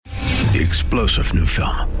The explosive new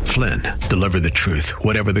film, Flynn, deliver the truth,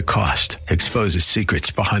 whatever the cost, exposes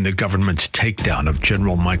secrets behind the government's takedown of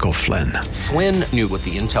General Michael Flynn. Flynn knew what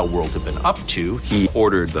the intel world had been up to. He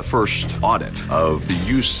ordered the first audit of the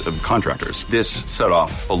use of contractors. This set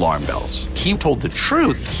off alarm bells. He told the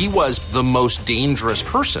truth. He was the most dangerous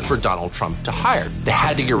person for Donald Trump to hire. They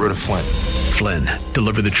had to get rid of Flynn. Flynn,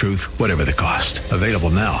 deliver the truth, whatever the cost. Available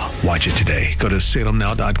now. Watch it today. Go to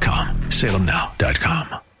salemnow.com.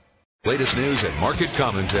 salemnow.com. Latest news and market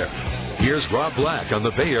commentary. Here's Rob Black on the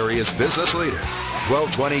Bay Area's business leader,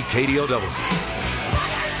 1220 KDOW.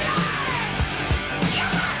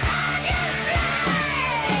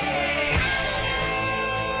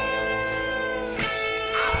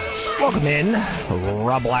 Welcome in,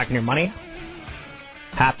 Rob Black and Your Money.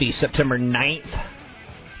 Happy September 9th,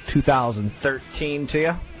 2013 to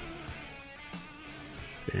you.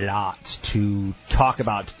 Lots to talk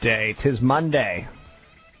about today. 'Tis Monday.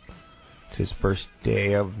 'Tis first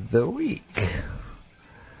day of the week.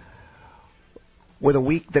 With a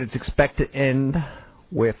week that it's expected to end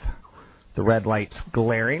with the red lights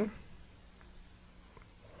glaring,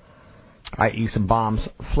 i.e. some bombs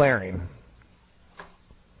flaring.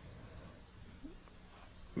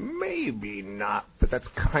 Maybe not, but that's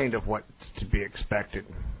kind of what's to be expected.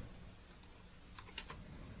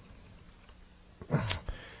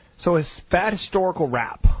 So a bad historical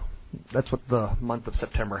rap. That's what the month of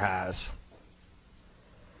September has.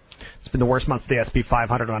 It's been the worst month for the S&P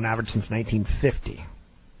 500 on average since 1950.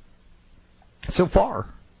 So far,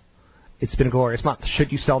 it's been a glorious month.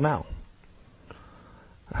 Should you sell now?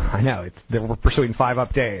 I know, we're pursuing 5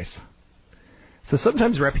 up days. So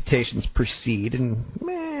sometimes reputations precede, and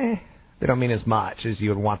they don't mean as much as you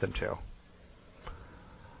would want them to.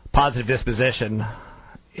 Positive disposition,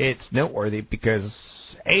 it's noteworthy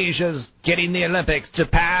because Asia's getting the Olympics.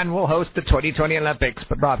 Japan will host the 2020 Olympics.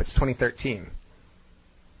 But, Rob, it's 2013.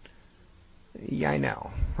 Yeah, I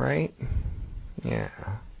know, right? Yeah.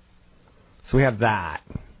 So we have that.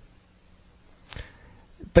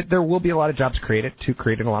 But there will be a lot of jobs created to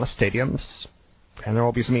create a lot of stadiums, and there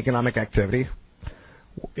will be some economic activity.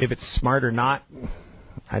 If it's smart or not,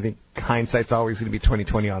 I think hindsight's always going to be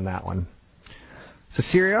 2020 on that one. So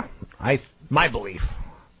Syria, my belief,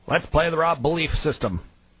 let's play the Rob belief system.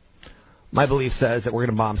 My belief says that we're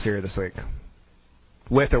going to bomb Syria this week.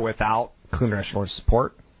 With or without congressional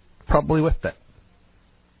support. Probably with it.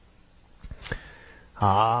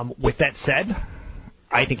 With that said,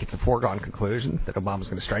 I think it's a foregone conclusion that Obama's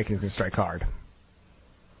going to strike, and he's going to strike hard.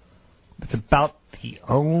 It's about the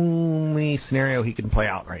only scenario he can play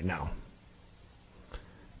out right now.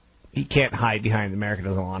 He can't hide behind America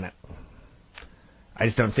doesn't want it. I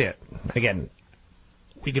just don't see it. Again,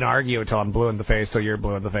 we can argue until I'm blue in the face, till you're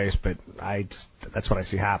blue in the face, but that's what I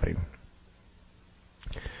see happening.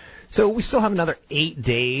 So we still have another 8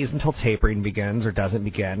 days until tapering begins or doesn't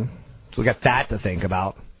begin. So we got that to think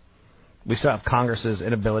about. We still have Congress's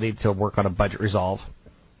inability to work on a budget resolve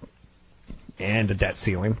and a debt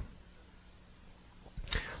ceiling.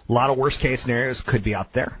 A lot of worst-case scenarios could be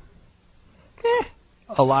out there.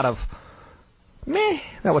 A lot of,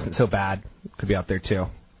 that wasn't so bad, could be out there, too.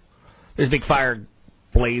 There's a big fire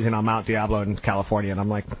blazing on Mount Diablo in California, and I'm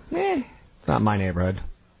like, it's not my neighborhood.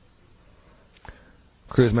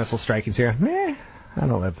 Cruise missile striking's here. I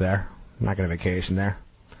don't live there. I'm not going to vacation there.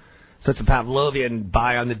 So it's a Pavlovian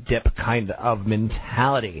buy on the dip kind of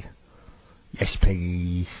mentality. Yes,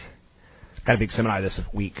 please. Got a big seminar this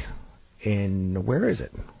week. Where is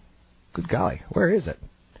it? Good golly, where is it?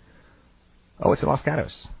 Oh, it's in Los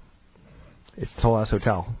Gatos. It's Tolas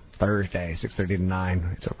Hotel, Thursday, 6:30 to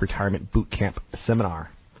 9. It's a retirement boot camp seminar.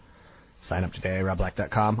 Sign up today,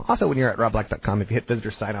 robblack.com. Also, when you're at robblack.com, if you hit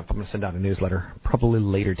visitor sign up, I'm going to send out a newsletter probably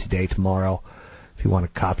later today, tomorrow, if you want a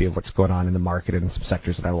copy of what's going on in the market and some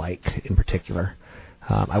sectors that I like in particular.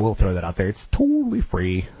 I will throw that out there. It's totally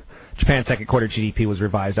free. Japan's second quarter GDP was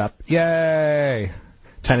revised up. Yay!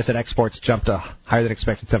 China said exports jumped to higher than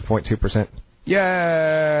expected 7.2%.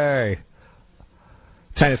 Yay!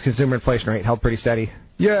 China's consumer inflation rate held pretty steady.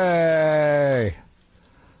 Yay!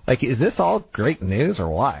 Like, is this all great news or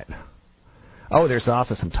what? Oh, there's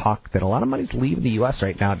also some talk that a lot of money's leaving the U.S.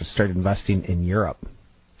 right now to start investing in Europe.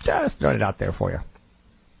 Just throwing it out there for you.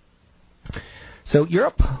 So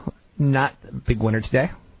Europe, not a big winner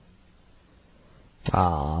today.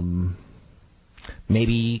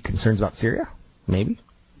 Maybe concerns about Syria. Maybe.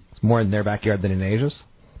 It's more in their backyard than in Asia's.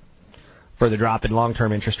 Further drop in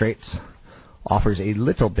long-term interest rates offers a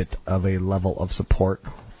little bit of a level of support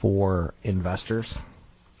for investors.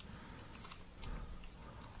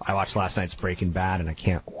 I watched last night's Breaking Bad, and I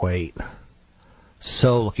can't wait.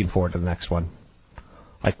 So looking forward to the next one.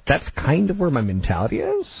 Like, that's kind of where my mentality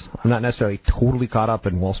is. I'm not necessarily totally caught up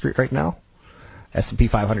in Wall Street right now. S&P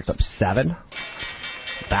 500's up 7.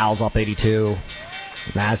 Dow's up 82.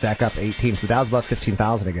 NASDAQ up 18. So Dow's above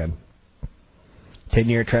 15,000 again.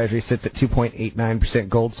 10-year Treasury sits at 2.89%.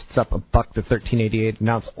 Gold sits up $1 to $13.88. An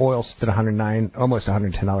ounce oil sits at $109, almost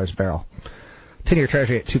 $110 a barrel. 10-year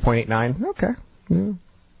Treasury at 2.89. Okay. Yeah.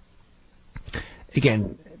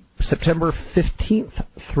 Again, September 15th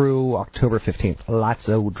through October 15th. Lots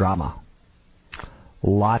of drama.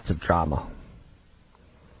 Lots of drama.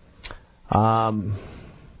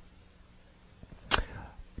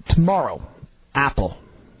 Tomorrow, Apple.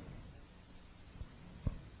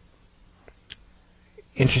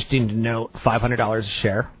 Interesting to note, $500 a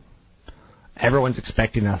share. Everyone's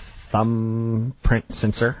expecting a thumbprint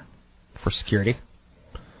sensor for security,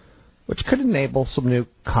 which could enable some new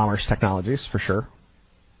commerce technologies for sure.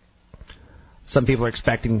 Some people are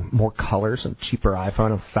expecting more colors, a cheaper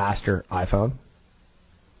iPhone, a faster iPhone.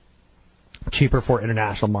 Cheaper for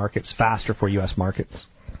international markets, faster for U.S. markets.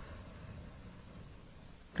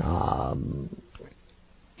 I'm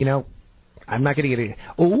not going to get it.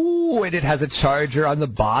 Oh, and it has a charger on the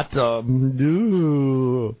bottom.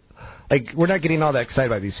 Ooh. Like, we're not getting all that excited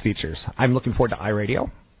by these features. I'm looking forward to iRadio.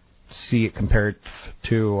 See it compared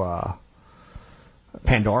to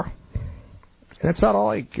Pandora. And that's about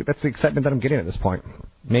all. That's the excitement that I'm getting at this point.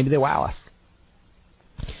 Maybe they wow us.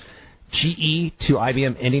 GE to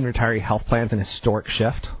IBM ending retiree health plans, an historic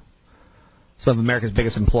shift. Some of America's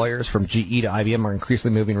biggest employers, from GE to IBM, are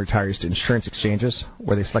increasingly moving retirees to insurance exchanges,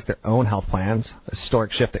 where they select their own health plans, a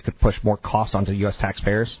historic shift that could push more cost onto U.S.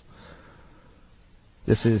 taxpayers.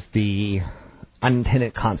 This is the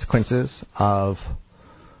unintended consequences of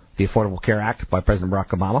the Affordable Care Act by President Barack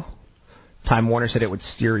Obama. Time Warner said it would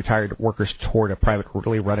steer retired workers toward a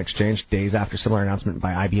privately run exchange days after similar announcement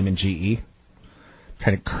by IBM and GE,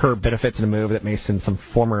 trying to curb benefits in a move that may send some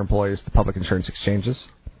former employees to public insurance exchanges.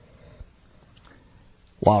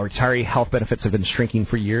 While retiree health benefits have been shrinking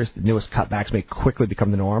for years, the newest cutbacks may quickly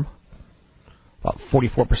become the norm. About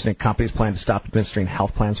 44% of companies plan to stop administering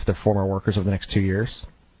health plans for their former workers over the next 2 years.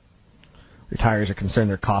 Retirees are concerned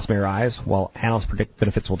their costs may rise, while analysts predict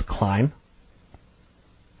benefits will decline.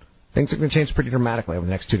 Things are going to change pretty dramatically over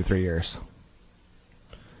the next 2 to 3 years.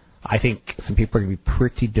 I think some people are going to be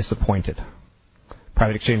pretty disappointed.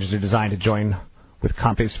 Private exchanges are designed to join with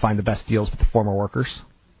companies to find the best deals with the former workers.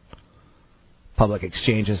 Public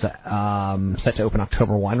exchanges set to open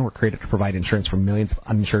October 1 were created to provide insurance for millions of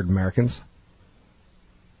uninsured Americans.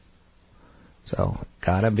 So,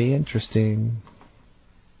 gotta be interesting.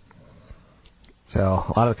 So,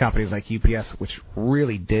 a lot of the companies like UPS, which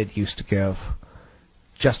really did used to give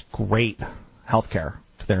just great health care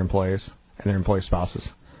to their employees and their employee spouses.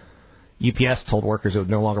 UPS told workers it would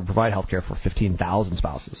no longer provide health care for 15,000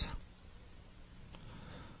 spouses.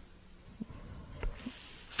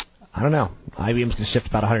 I don't know. IBM's going to shift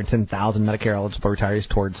about 110,000 Medicare-eligible retirees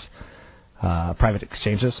towards private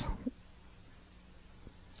exchanges.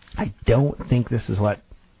 I don't think this is what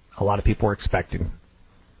a lot of people were expecting.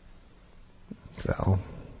 So,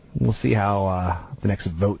 we'll see how the next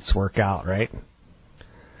votes work out, right?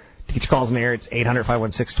 To get your calls in the air, it's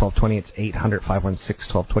 800-516-1220. It's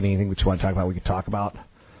 800-516-1220. Anything that you want to talk about, we can talk about.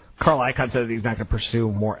 Carl Icahn said that he's not going to pursue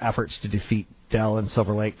more efforts to defeat Dell and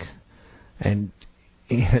Silver Lake. And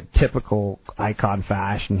in typical Icahn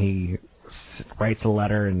fashion, he writes a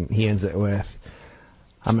letter and he ends it with,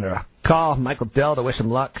 I'm going to call Michael Dell to wish him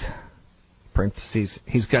luck. Parentheses,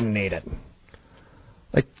 he's going to need it.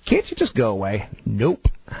 Like, can't you just go away? Nope.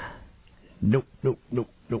 Nope.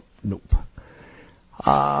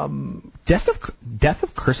 Death of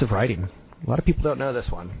cursive writing. A lot of people don't know this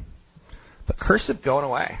one. But cursive going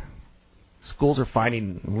away. Schools are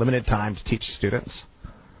finding limited time to teach students.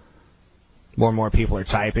 More and more people are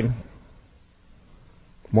typing.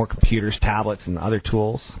 More computers, tablets, and other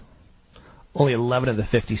tools. Only 11 of the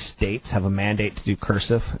 50 states have a mandate to do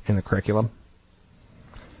cursive in the curriculum.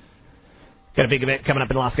 Got a big event coming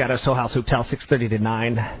up in Los Gatos Toll House Hotel, 6:30 to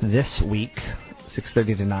 9 this week.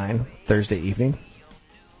 6:30 to 9, Thursday evening.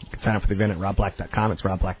 You can sign up for the event at robblack.com. It's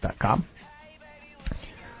robblack.com.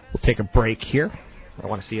 We'll take a break here. I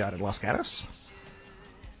want to see you out at Los Gatos.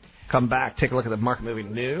 Come back, take a look at the market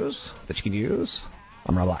moving news that you can use.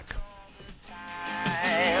 I'm Rob Black.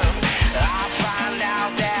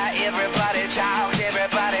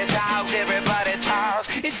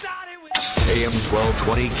 AM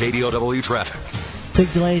 1220 KDOW traffic.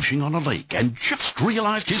 Big delay on a lake and just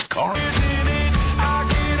realized his car.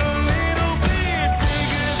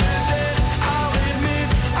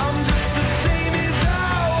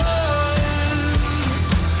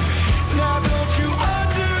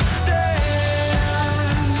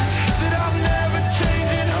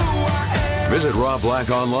 Visit Rob Black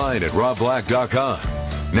online at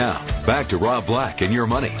robblack.com. Now, back to Rob Black and Your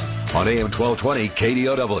Money on AM 1220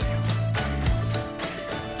 KDOW.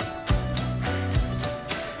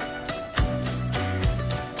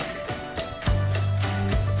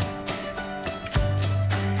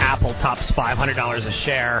 Apple tops $500 a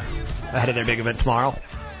share ahead of their big event tomorrow.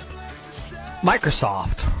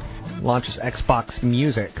 Microsoft launches Xbox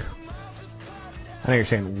Music. I know you're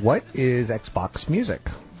saying, what is Xbox Music?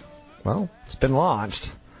 Well, it's been launched,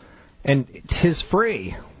 and 'tis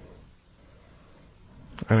free.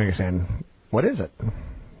 I know you're saying, what is it?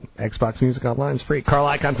 Xbox Music Online is free. Carl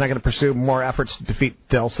Icahn's not going to pursue more efforts to defeat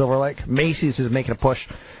Dell Silver Lake. Macy's is making a push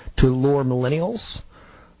to lure millennials.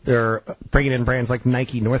 They're bringing in brands like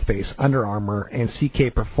Nike, North Face, Under Armour, and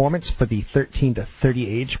CK Performance for the 13 to 30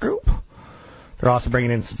 age group. They're also bringing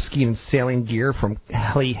in some skiing and sailing gear from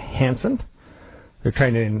Helly Hansen. They're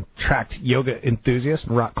trying to attract yoga enthusiasts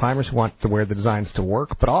and rock climbers who want to wear the designs to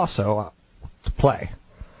work, but also to play.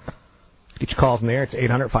 Get your calls in there. It's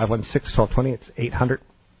 800-516-1220. It's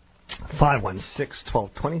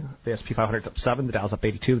 800-516-1220. The S&P 500's up 7. The Dow's up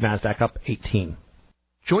 82. The NASDAQ up 18.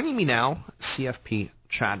 Joining me now, CFP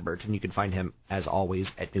Chad Burton. You can find him, as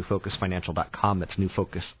always, at newfocusfinancial.com. That's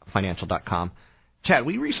newfocusfinancial.com. Chad,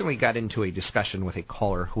 we recently got into a discussion with a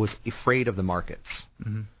caller who was afraid of the markets.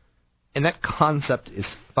 Mm-hmm. And that concept is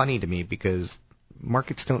funny to me because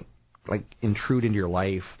markets don't, intrude into your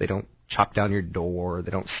life. They don't chop down your door.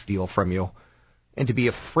 They don't steal from you. And to be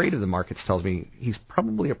afraid of the markets tells me he's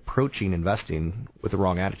probably approaching investing with the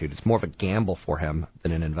wrong attitude. It's more of a gamble for him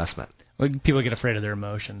than an investment. Well, people get afraid of their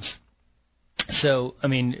emotions. So, I've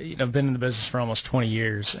been in the business for almost 20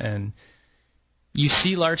 years, and you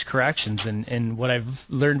see large corrections, and what I've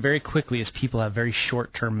learned very quickly is people have very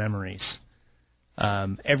short-term memories.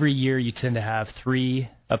 Every year you tend to have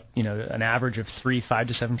an average of 5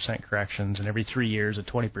 to 7% corrections, and every 3 years a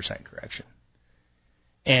 20% correction.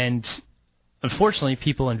 And unfortunately,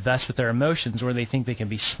 people invest with their emotions where they think they can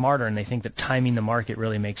be smarter, and they think that timing the market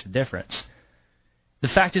really makes a difference. The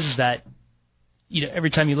fact is that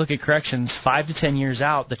every time you look at corrections, 5 to 10 years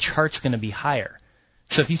out, the chart's going to be higher.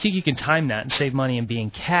 So if you think you can time that and save money and be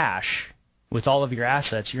in cash with all of your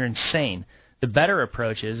assets, you're insane. The better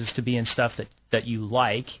approach is to be in stuff that you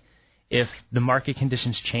like. If the market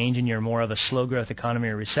conditions change and you're more of a slow-growth economy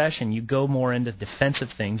or recession, you go more into defensive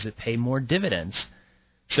things that pay more dividends.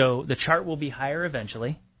 So the chart will be higher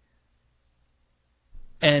eventually.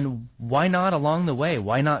 And why not along the way?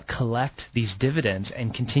 Why not collect these dividends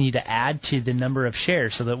and continue to add to the number of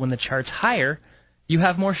shares so that when the chart's higher, you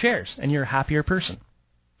have more shares and you're a happier person?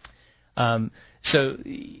 So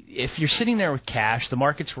if you're sitting there with cash, the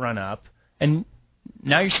market's run up, and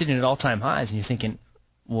now you're sitting at all-time highs, and you're thinking,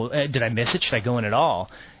 well, did I miss it? Should I go in at all?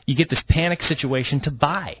 You get this panic situation to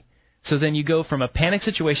buy. So then you go from a panic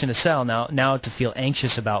situation to sell now to feel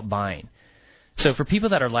anxious about buying. So for people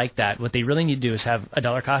that are like that, what they really need to do is have a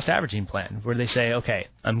dollar cost averaging plan where they say, okay,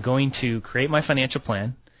 I'm going to create my financial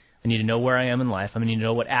plan. I need to know where I am in life. I need to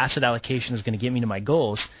know what asset allocation is going to get me to my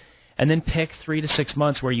goals. And then pick 3 to 6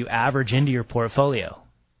 months where you average into your portfolio.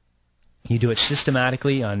 You do it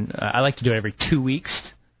systematically I like to do it every 2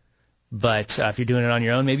 weeks. But if you're doing it on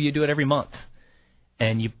your own, maybe you do it every month.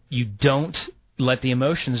 And you don't let the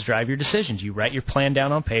emotions drive your decisions. You write your plan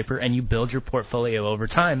down on paper, and you build your portfolio over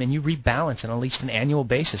time, and you rebalance on at least an annual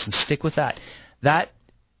basis and stick with that. That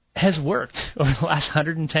has worked over the last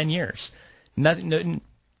 110 years.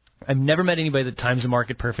 I've never met anybody that times the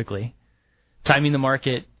market perfectly. Timing the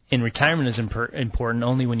market in retirement is important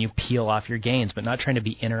only when you peel off your gains, but not trying to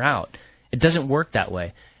be in or out. It doesn't work that way.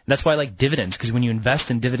 And that's why I like dividends, because when you invest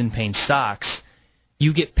in dividend-paying stocks,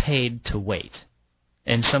 you get paid to wait.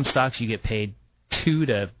 And some stocks you get paid 2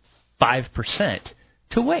 to 5%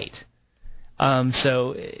 to wait.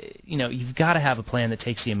 So you've got to have a plan that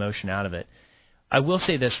takes the emotion out of it. I will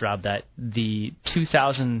say this, Rob, that the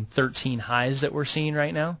 2013 highs that we're seeing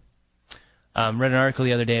right now, read an article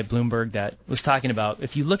the other day at Bloomberg that was talking about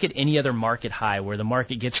if you look at any other market high where the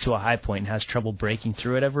market gets to a high point and has trouble breaking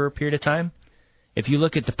through it over a period of time, if you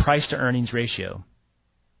look at the price-to-earnings ratio,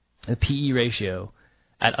 the PE ratio,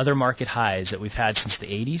 at other market highs that we've had since the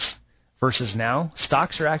 80s versus now,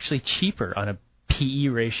 stocks are actually cheaper on a PE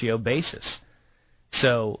ratio basis.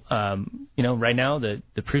 So, right now the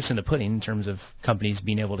proof's in the pudding in terms of companies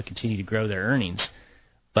being able to continue to grow their earnings.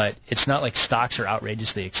 But it's not like stocks are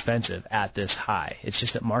outrageously expensive at this high. It's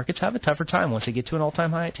just that markets have a tougher time. Once they get to an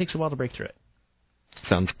all-time high, it takes a while to break through it.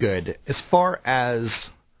 Sounds good. As far as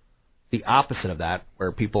the opposite of that,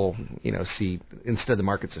 where people, see, instead of the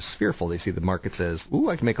markets as fearful, they see the markets as, ooh,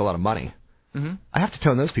 I can make a lot of money. I have to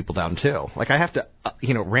tone those people down too. Like I have to,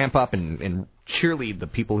 ramp up and cheerlead the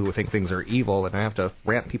people who think things are evil, and I have to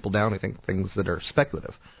ramp people down who think things that are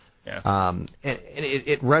speculative. Yeah. And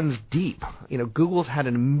it runs deep. Google's had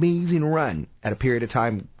an amazing run at a period of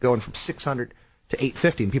time, going from 600 to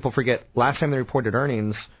 850. And people forget last time they reported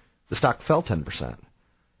earnings, the stock fell 10%.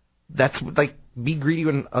 That's like, be greedy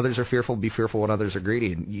when others are fearful, be fearful when others are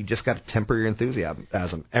greedy. And you just got to temper your enthusiasm.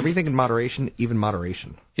 Everything in moderation, even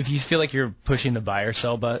moderation. If you feel like you're pushing the buy or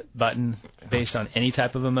sell button based on any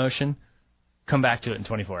type of emotion, come back to it in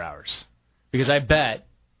 24 hours. Because I bet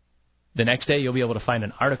the next day you'll be able to find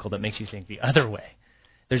an article that makes you think the other way.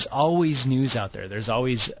 There's always news out there. There's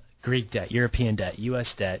always Greek debt, European debt, U.S.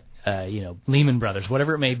 debt, Lehman Brothers,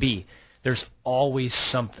 whatever it may be. There's always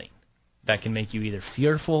something that can make you either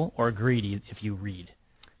fearful or greedy if you read.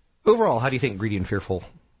 Overall, how do you think greedy and fearful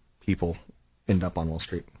people end up on Wall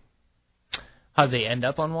Street? How do they end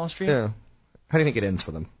up on Wall Street? Yeah. How do you think it ends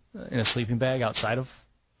for them? In a sleeping bag outside of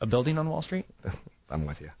a building on Wall Street? I'm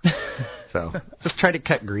with you. So just try to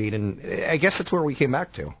cut greed, and I guess that's where we came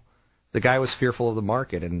back to. The guy was fearful of the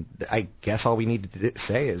market, and I guess all we need to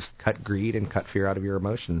say is cut greed and cut fear out of your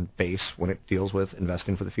emotion base when it deals with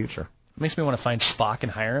investing for the future. It makes me want to find Spock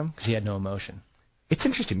and hire him because he had no emotion. It's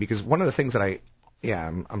interesting because one of the things that I'm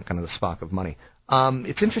kind of the Spock of money.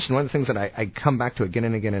 It's interesting. One of the things that I come back to again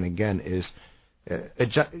and again and again is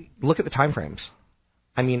look at the time frames.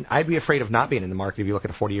 I mean, I'd be afraid of not being in the market if you look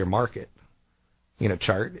at a 40-year market,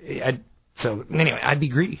 chart. So anyway, I'd be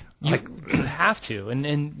greedy. You have to, and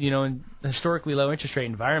in a historically low interest rate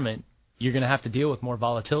environment, you're going to have to deal with more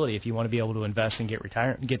volatility if you want to be able to invest and get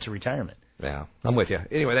to retirement. Yeah, I'm with you.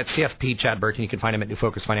 Anyway, that's CFP Chad Burton. You can find him at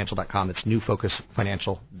newfocusfinancial.com. That's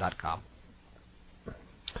newfocusfinancial.com.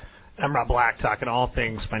 I'm Rob Black, talking all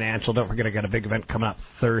things financial. Don't forget, I got a big event coming up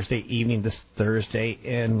Thursday evening, this Thursday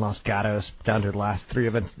in Los Gatos. Down to the last 3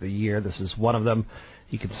 events of the year. This is one of them.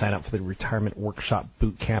 You can sign up for the Retirement Workshop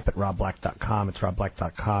Boot Camp at robblack.com. It's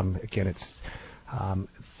robblack.com. Again, it's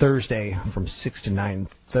Thursday from 6 to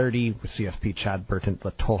 9:30 with CFP Chad Burton at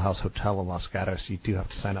the Toll House Hotel in Los Gatos. You do have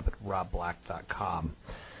to sign up at robblack.com.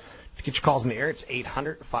 To get your calls in the air, it's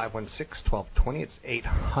 800-516-1220. It's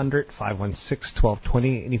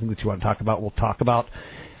 800-516-1220. Anything that you want to talk about, we'll talk about.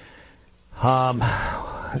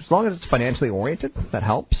 As long as it's financially oriented, that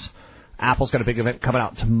helps. Apple's got a big event coming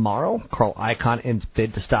out tomorrow. Carl Icahn ends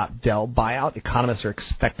bid to stop Dell buyout. Economists are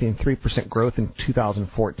expecting 3% growth in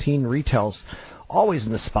 2014. Retail's always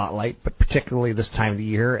in the spotlight, but particularly this time of the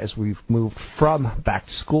year as we've moved from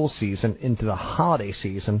back-to-school season into the holiday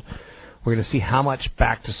season. We're going to see how much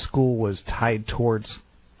back-to-school was tied towards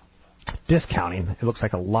discounting. It looks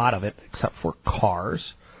like a lot of it, except for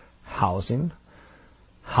cars,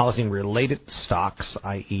 housing-related stocks,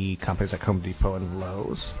 i.e. companies like Home Depot and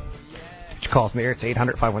Lowe's. Get your calls in the air. It's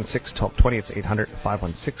 800-516-1220. It's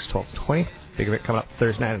 800-516-1220. Big event coming up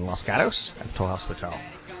Thursday night in Los Gatos at the Toll House Hotel.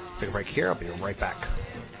 Take a break here. I'll be right back.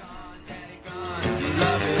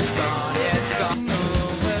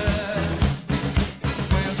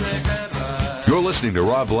 You're listening to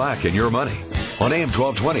Rob Black and Your Money on AM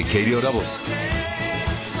 1220 KDOW.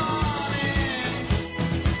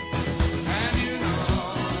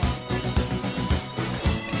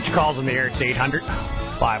 Your calls in the air. It's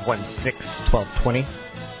 800-516-1220.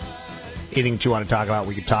 Anything that you want to talk about,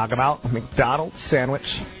 we can talk about. McDonald's sandwich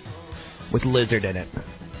with lizard in it.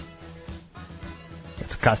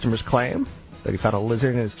 It's a customer's claim that he found a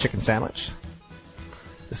lizard in his chicken sandwich.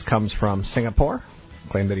 This comes from Singapore.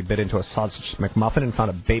 Claimed that he bit into a sausage McMuffin and found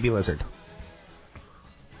a baby lizard.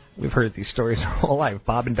 We've heard these stories our whole life.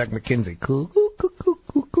 Bob and Doug McKenzie. Coo, coo, coo, coo,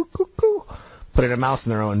 coo, coo, coo, coo. Put in a mouse in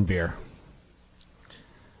their own beer.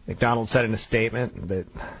 McDonald's said in a statement that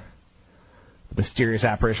the mysterious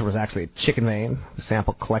apparition was actually a chicken vein. The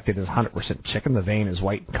sample collected is 100% chicken. The vein is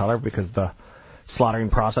white in color because the slaughtering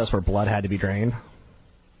process where blood had to be drained.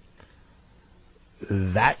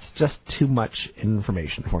 That's just too much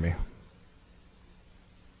information for me.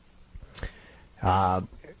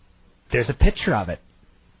 There's a picture of it.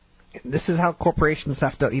 This is how corporations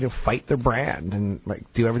have to, fight their brand and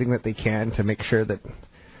do everything that they can to make sure that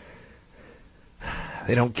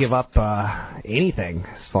they don't give up anything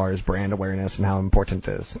as far as brand awareness and how important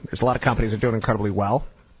it is. There's a lot of companies that are doing incredibly well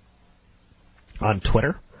on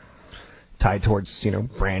Twitter, tied towards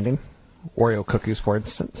branding. Oreo cookies, for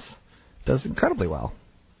instance, does incredibly well.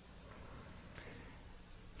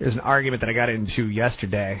 There's an argument that I got into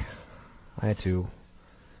yesterday. I had to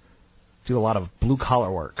do a lot of blue-collar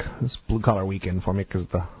work. This blue-collar weekend for me because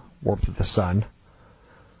of the warmth of the sun.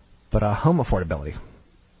 But home affordability.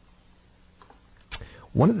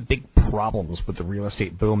 One of the big problems with the real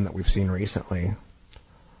estate boom that we've seen recently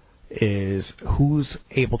is who's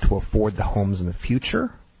able to afford the homes in the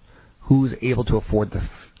future, who's able to afford the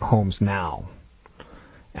homes now.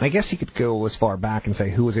 And I guess you could go as far back and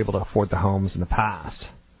say who was able to afford the homes in the past.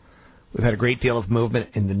 We've had a great deal of movement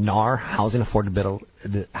in the NAR housing affordability,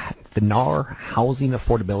 the NAR Housing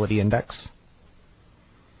Affordability Index.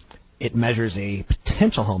 It measures a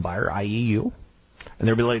potential home buyer, i.e. you, and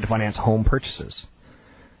their ability to finance home purchases.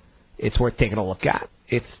 It's worth taking a look at.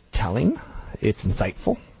 It's telling. It's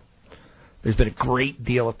insightful. There's been a great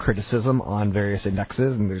deal of criticism on various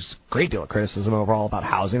indexes, and there's a great deal of criticism overall about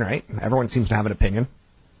housing, right? Everyone seems to have an opinion.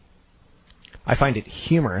 I find it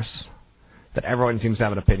humorous that everyone seems to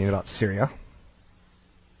have an opinion about Syria.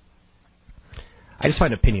 I just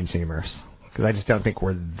find opinions humorous, because I just don't think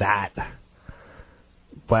we're that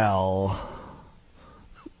well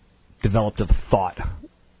developed of thought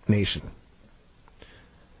nation.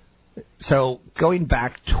 So going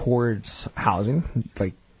back towards housing,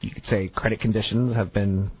 like you could say credit conditions have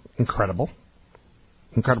been incredibly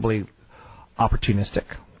opportunistic.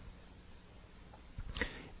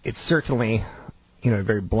 It's certainly, a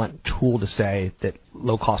very blunt tool to say that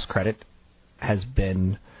low-cost credit has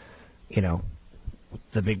been,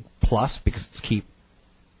 the big plus because it's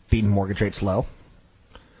keeping mortgage rates low.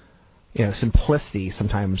 Simplicity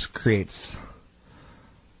sometimes creates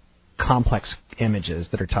complex images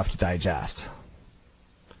that are tough to digest.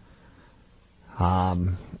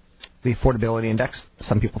 The affordability index,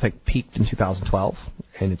 some people think peaked in 2012,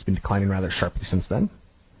 and it's been declining rather sharply since then.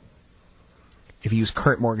 If you use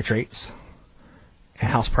current mortgage rates and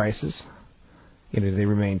house prices, they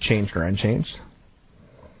remain changed or unchanged.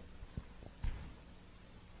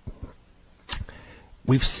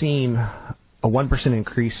 We've seen a 1%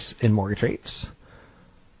 increase in mortgage rates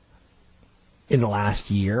in the last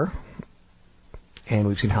year, and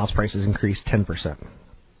we've seen house prices increase 10%.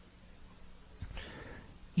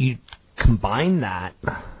 You combine that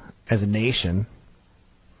as a nation,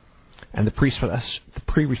 and the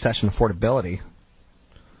pre-recession affordability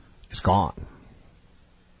is gone.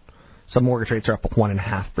 Some mortgage rates are up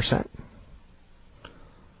 1.5%.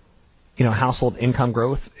 Household income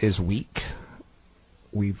growth is weak.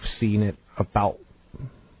 We've seen it about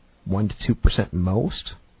 1 to 2%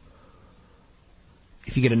 most.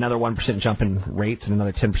 If you get another 1% jump in rates and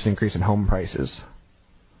another 10% increase in home prices,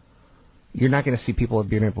 you're not going to see people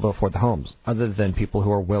being able to afford the homes, other than people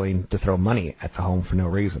who are willing to throw money at the home for no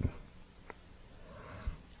reason.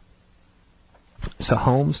 So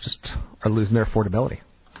homes just are losing their affordability.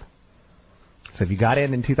 So if you got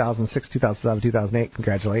in 2006, 2007, 2008,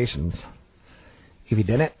 congratulations. If you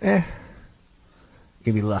didn't, you're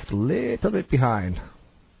going to be left a little bit behind.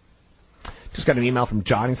 Just got an email from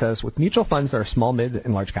John. He says, with mutual funds that are small, mid,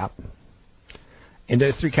 and large cap, and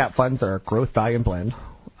those 3 cap funds that are growth, value, and blend,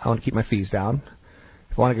 I want to keep my fees down.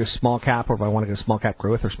 If I want to go small cap, or if I want to go small cap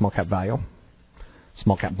growth or small cap value,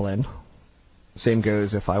 small cap blend. Same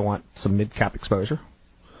goes if I want some mid cap exposure.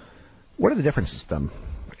 What are the differences to them?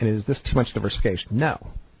 And is this too much diversification? No.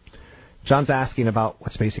 John's asking about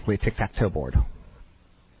what's basically a tic-tac-toe board.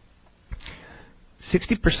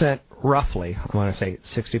 60%, roughly, I want to say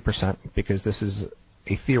 60%, because this is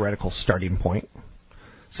a theoretical starting point.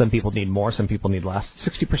 Some people need more, some people need less.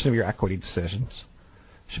 60% of your equity decisions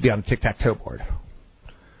should be on the tic-tac-toe board.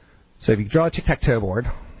 So if you draw a tic-tac-toe board,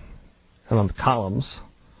 and on the columns,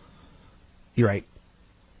 you write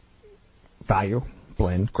value,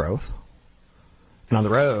 blend, growth. And on the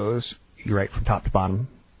rows, you write from top to bottom,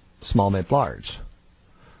 small, mid, large.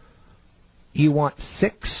 You want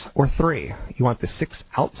 6 or 3. You want the 6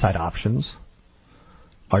 outside options: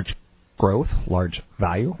 large growth, large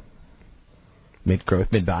value, mid growth,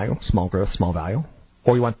 mid value, small growth, small value.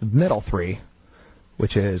 Or you want the middle 3,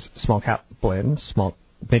 which is small cap blend,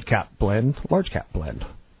 mid cap blend, large cap blend.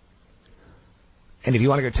 And if you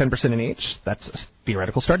want to go 10% in each, that's a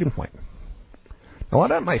theoretical starting point. Now,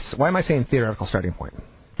 why am I saying theoretical starting point?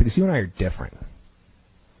 Because you and I are different.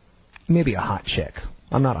 You may be a hot chick.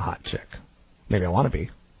 I'm not a hot chick. Maybe I want to be,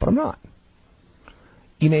 but I'm not.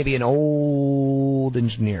 You may be an old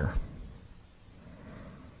engineer.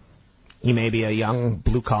 You may be a young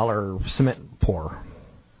blue-collar cement pourer.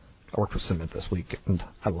 I worked with cement this week, and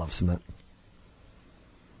I love cement.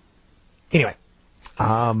 Anyway,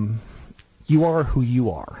 you are who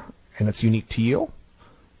you are, and it's unique to you,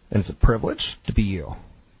 and it's a privilege to be you.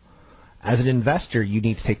 As an investor, you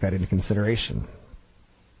need to take that into consideration.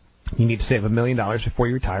 You need to save $1 million before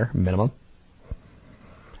you retire, minimum.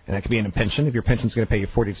 And that could be in a pension. If your pension's going to pay you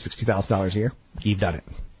 $40,000 to $60,000 a year, you've done it.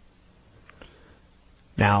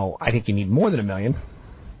 Now, I think you need more than $1 million,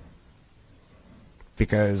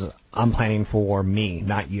 because I'm planning for me,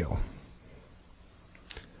 not you.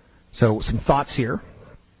 So some thoughts here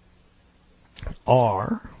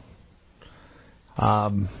are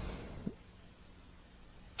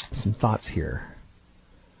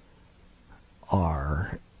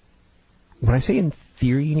when I say in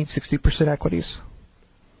theory you need 60% equities,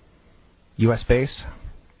 U.S. based,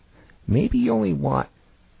 maybe you only want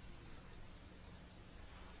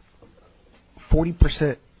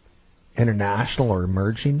 40% international or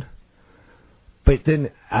emerging, but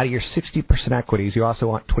then out of your 60% equities, you also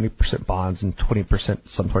want 20% bonds and 20%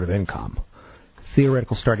 some sort of income.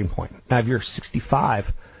 Theoretical starting point. Now, if you're 65,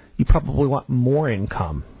 you probably want more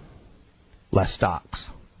income, less stocks.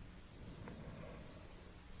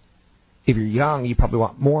 If you're young, you probably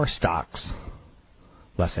want more stocks,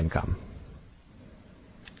 less income.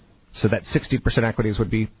 So that 60% equities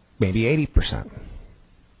would be maybe 80%.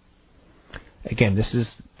 Again, this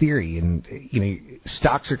is theory, and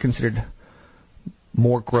stocks are considered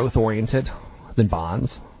more growth-oriented than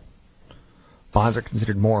bonds. Bonds are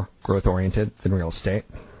considered more growth-oriented than real estate.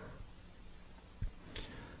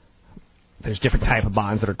 There's different type of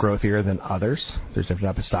bonds that are growthier than others. There's different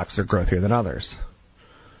type of stocks that are growthier than others.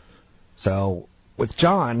 So with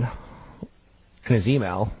John and his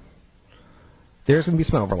email, there's going to be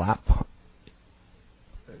some overlap.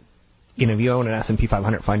 If you own an S&P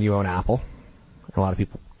 500 fund, you own Apple. A lot of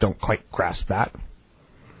people don't quite grasp that.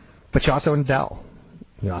 But you also own Dell.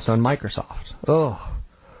 You also own Microsoft.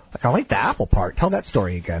 I like the Apple part. Tell that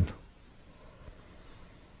story again.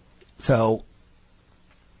 So,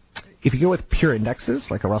 if you go with pure indexes,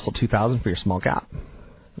 like a Russell 2000 for your small cap,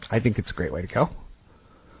 I think it's a great way to go.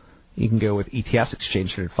 You can go with ETFs,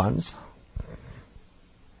 exchange-traded funds.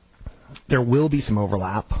 There will be some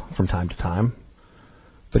overlap from time to time.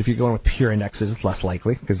 But if you're going with pure indexes, it's less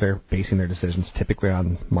likely because they're basing their decisions typically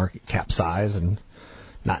on market cap size and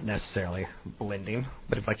not necessarily blending.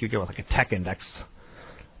 But if you go with a tech index,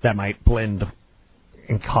 that might blend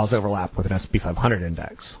and cause overlap with an S&P 500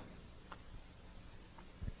 index.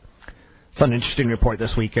 Saw an interesting report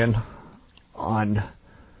this weekend on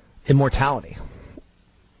immortality.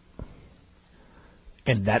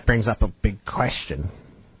 And that brings up a big question.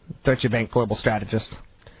 Deutsche Bank global strategist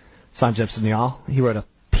Sanjay Sanyal, he wrote a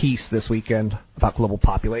piece this weekend about global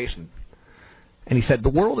population. And he said, the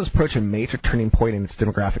world is approaching a major turning point in its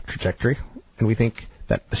demographic trajectory, and we think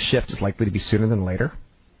that the shift is likely to be sooner than later.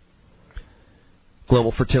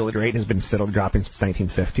 Global fertility rate has been steadily dropping since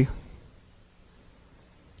 1950.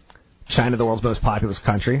 China, the world's most populous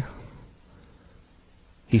country,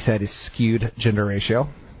 he said, is skewed gender ratio.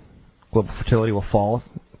 Global fertility will fall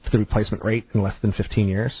to the replacement rate in less than 15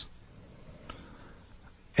 years.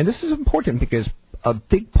 And this is important because a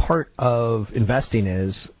big part of investing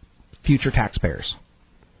is future taxpayers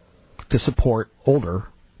to support older,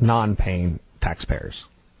 non-paying taxpayers,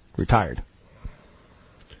 retired.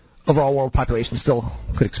 Overall world population still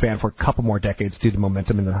could expand for a couple more decades due to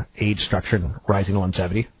momentum in the age structure and rising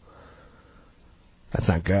longevity. That's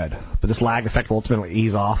not good. But this lag effect will ultimately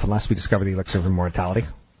ease off unless we discover the elixir of immortality.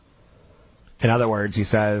 In other words, he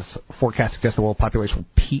says, forecasts suggest the world population will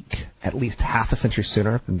peak at least half a century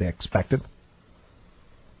sooner than they expected.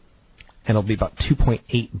 And it'll be about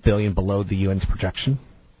 2.8 billion below the UN's projection.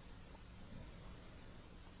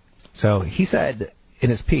 So he said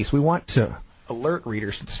in his piece, we want to alert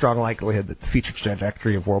readers to the strong likelihood that the future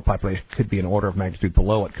trajectory of world population could be an order of magnitude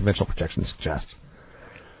below what conventional projections suggest.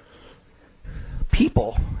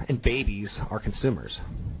 People and babies are consumers.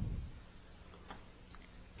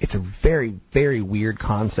 It's a very, very weird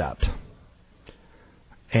concept.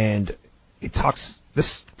 And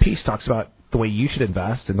this piece talks about the way you should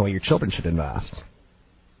invest and the way your children should invest.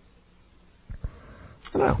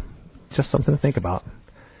 I don't know. Just something to think about.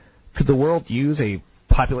 Could the world use a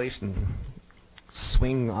population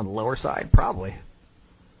swing on the lower side? Probably.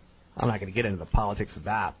 I'm not going to get into the politics of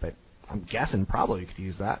that, but I'm guessing probably you could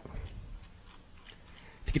use that.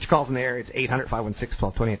 To get your calls in the air, it's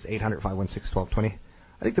 800-516-1220. It's 800-516-1220.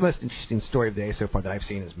 I think the most interesting story of the day so far that I've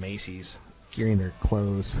seen is Macy's gearing their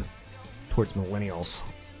clothes towards millennials.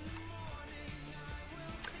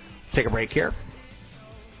 Take a break here.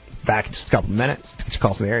 Back in just a couple minutes. To get your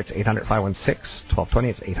calls in the air, it's 800-516-1220.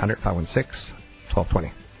 It's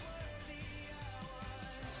 800-516-1220.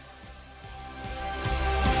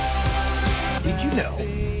 Did you know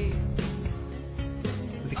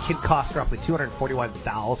that the kid cost roughly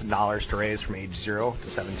 $241,000 to raise from age 0 to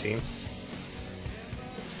 17?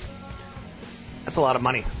 That's a lot of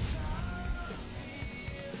money.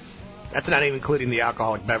 That's not even including the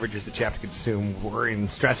alcoholic beverages that you have to consume, worrying and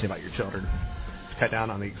stressing about your children. To cut down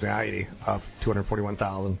on the anxiety of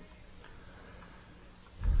 $241,000.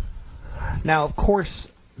 Now, of course,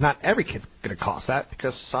 not every kid's going to cost that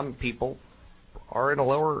because some people are in a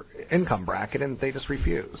lower income bracket and they just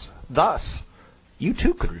refuse. Thus, you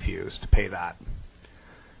too could refuse to pay that.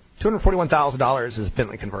 $241,000 is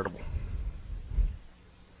Bentley convertible.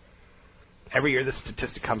 Every year this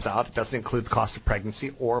statistic comes out. It doesn't include the cost of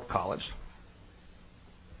pregnancy or of college.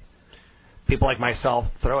 People like myself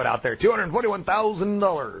throw it out there,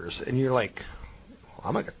 $241,000. And you're like,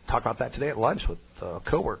 I'm going to talk about that today at lunch with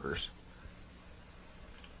coworkers.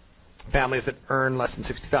 Families that earn less than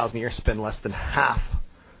 $60,000 a year spend less than half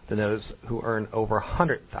than those who earn over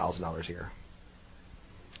 $100,000 a year.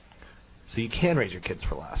 So you can raise your kids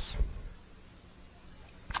for less.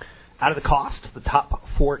 Out of the cost, the top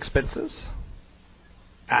 4 expenses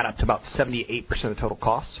add up to about 78% of the total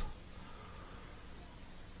cost.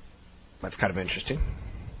 That's kind of interesting.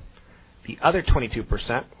 The other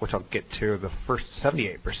 22%, which I'll get to the first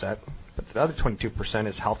 78%, but the other 22%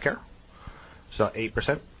 is healthcare, so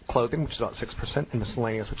 8%, clothing, which is about 6%, and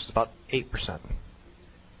miscellaneous, which is about 8%.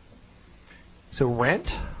 So rent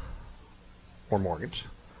or mortgage,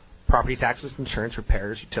 property taxes, insurance,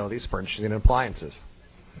 repairs, utilities, furnishing, and appliances.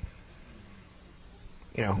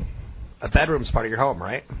 You know, a bedroom's part of your home,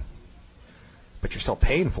 right? But you're still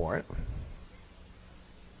paying for it.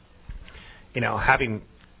 You know, having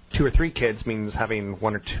 2 or 3 kids means having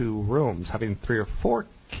 1 or 2 rooms. Having 3 or 4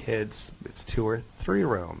 kids, it's 2 or 3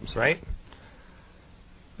 rooms, right?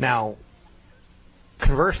 Now,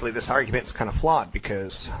 conversely, this argument is kind of flawed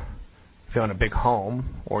because if you own a big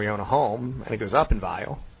home or you own a home and it goes up in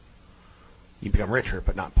value, you become richer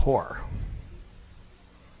but not poor.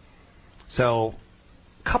 So,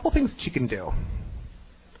 a couple things that you can do.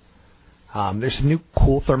 There's some new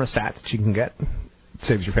cool thermostats that you can get. It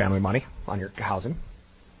saves your family money on your housing.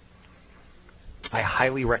 I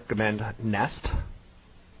highly recommend Nest.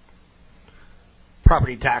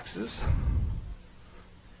 Property taxes.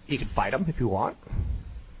 You can fight them if you want.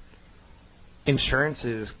 Insurance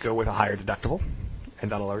is go with a higher deductible,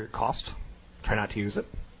 and that'll lower your cost. Try not to use it.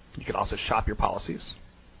 You can also shop your policies.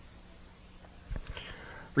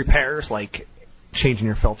 Repairs like changing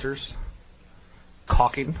your filters,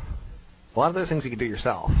 caulking, a lot of those things you can do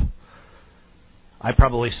yourself. I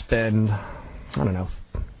probably spend,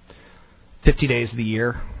 50 days of the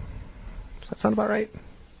year. Does that sound about right?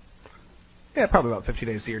 Yeah, probably about 50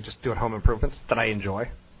 days a year just doing home improvements that I enjoy.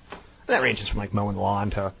 And that ranges from like mowing the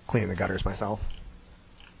lawn to cleaning the gutters myself.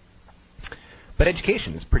 But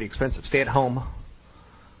education is pretty expensive. Stay at home,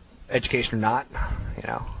 education or not,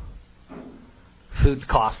 food's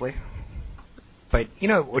costly. But,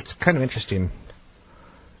 what's kind of interesting,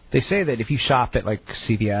 they say that if you shop at like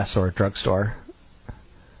CVS or a drugstore,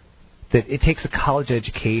 that it takes a college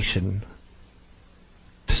education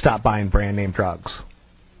to stop buying brand name drugs.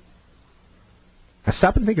 Now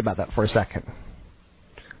stop and think about that for a second.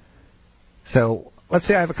 So let's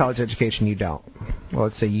say I have a college education, you don't. Well,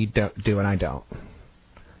 let's say you do and I don't.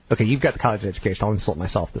 Okay, you've got the college education. I'll insult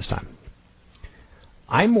myself this time.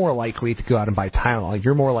 I'm more likely to go out and buy Tylenol.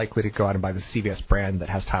 You're more likely to go out and buy the CVS brand that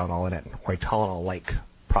has Tylenol in it, or a Tylenol-like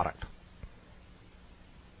product.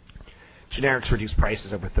 Generics reduce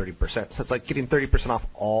prices over 30%, so it's like getting 30% off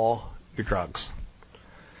all your drugs.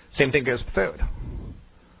 Same thing goes with food.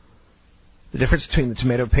 The difference between the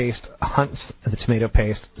tomato paste Hunt's and the tomato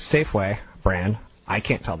paste Safeway brand, I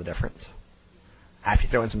can't tell the difference. After you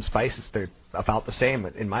throw in some spices, they're about the same,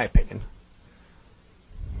 in my opinion.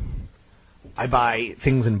 I buy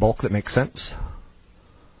things in bulk that make sense.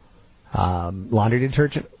 Laundry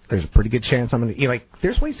detergent, there's a pretty good chance I'm going to...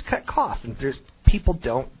 there's ways to cut costs, and people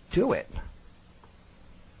don't do it.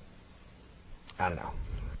 I don't know.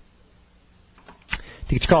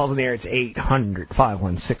 To get your calls in the air, it's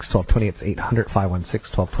 800-516-1220. It's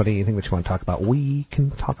 800-516-1220. Anything that you want to talk about, we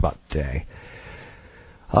can talk about today.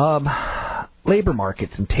 Labor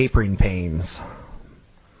markets and tapering pains.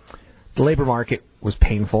 The labor market was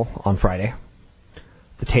painful on Friday.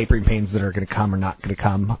 The tapering pains that are going to come or not going to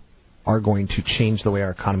come are going to change the way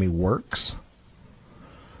our economy works.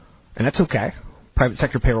 And that's okay. Private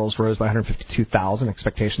sector payrolls rose by 152,000.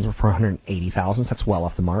 Expectations were for 180,000. That's well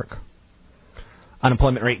off the mark.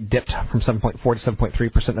 Unemployment rate dipped from 7.4 to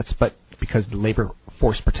 7.3%. That's but because the labor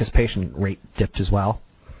force participation rate dipped as well.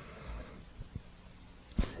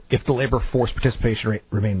 If the labor force participation rate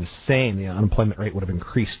remained the same, the unemployment rate would have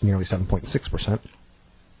increased nearly 7.6%.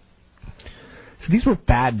 So these were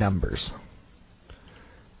bad numbers.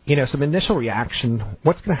 Some initial reaction,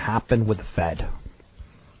 what's going to happen with the Fed?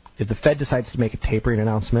 If the Fed decides to make a tapering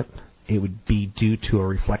announcement, it would be due to a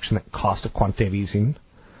reflection that cost of quantitative easing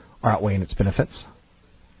are outweighing its benefits,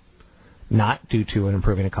 not due to an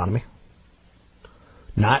improving economy.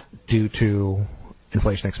 Not due to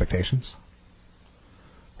inflation expectations.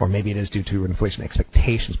 Or maybe it is due to inflation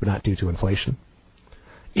expectations, but not due to inflation.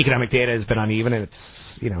 Economic data has been uneven, and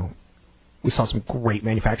it's, we saw some great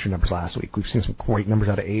manufacturing numbers last week. We've seen some great numbers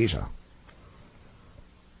out of Asia.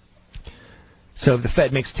 So if the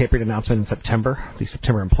Fed makes a tape rate announcement in September, the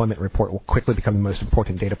September employment report will quickly become the most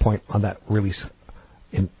important data point on that release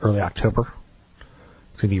in early October.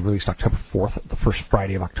 It's going to be released October 4th, the first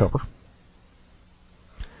Friday of October.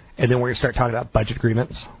 And then we're going to start talking about budget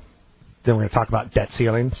agreements. Then we're going to talk about debt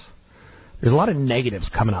ceilings. There's a lot of negatives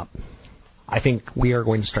coming up. I think we are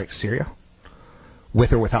going to strike Syria,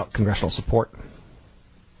 with or without congressional support.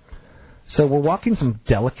 So we're walking some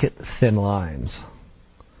delicate, thin lines.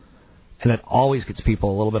 And that always gets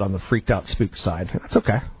people a little bit on the freaked out, spooked side. That's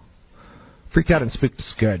okay. Freaked out and spooked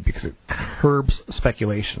is good because it curbs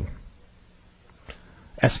speculation.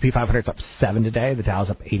 S&P 500 is up 7 today. The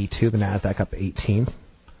Dow's up 82. The Nasdaq up 18.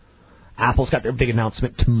 Apple's got their big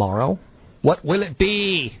announcement tomorrow. What will it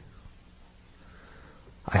be?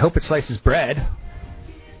 I hope it slices bread.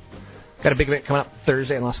 Got a big event coming up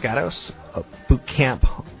Thursday in Los Gatos, a boot camp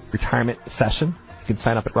retirement session. You can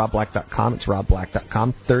sign up at robblack.com. It's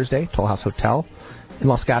robblack.com. Thursday, Toll House Hotel in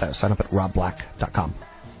Los Gatos. Sign up at robblack.com.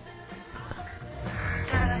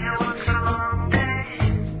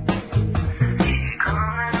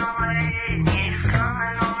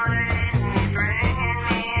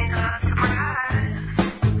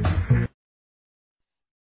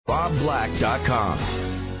 robblack.com.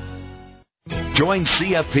 Join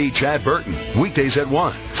CFP Chad Burton weekdays at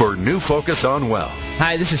 1 for New Focus on Wealth.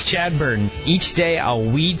 Hi, this is Chad Burton. Each day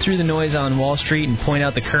I'll weed through the noise on Wall Street and point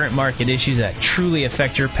out the current market issues that truly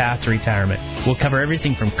affect your path to retirement. We'll cover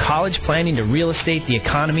everything from college planning to real estate, the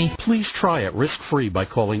economy. Please try it risk-free by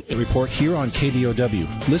calling a report here on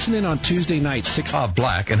KDOW. Listen in on Tuesday night, 6. Rob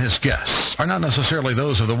Black and his guests are not necessarily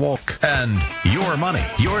those of the woke. And Your Money,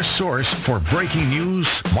 your source for breaking news,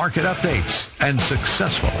 market updates, and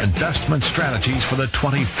successful investment strategies for the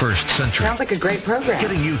 21st century. Sounds like a great program.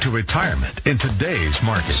 Getting you to retirement in today's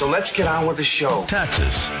market. So let's get on with the show.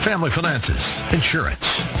 Taxes, family finances, insurance,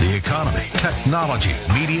 the economy, technology,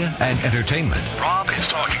 media, and entertainment. Rob is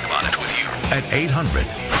talking about it with you at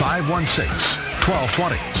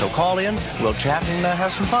 800-516-1220. So call in, we'll chat and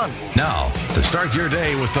have some fun. Now, to start your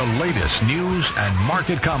day with the latest news and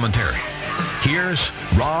market commentary, here's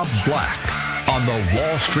Rob Black on the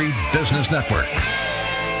Wall Street Business Network.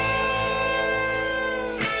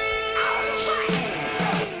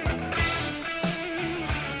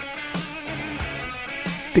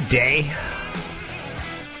 Good day.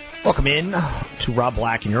 Welcome in to Rob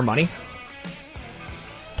Black and Your Money.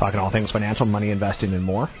 Talking all things financial, money, investing, and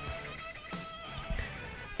more.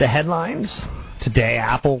 The headlines today: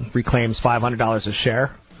 Apple reclaims $500 a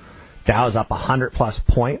share. Dow's up 100-plus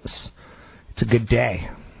points. It's a good day.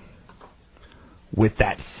 With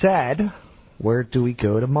that said, where do we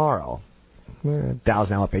go tomorrow? Dow's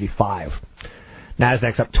now up 85.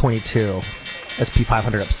 Nasdaq's up 22. S&P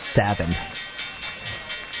 500 up 7.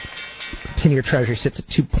 10-year Treasury sits at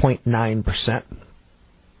 2.9%.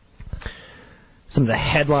 Some of the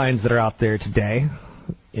headlines that are out there today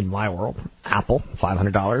in my world: Apple,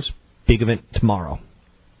 $500, big event tomorrow.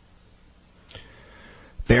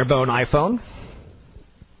 Barebone iPhone.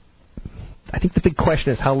 I think the big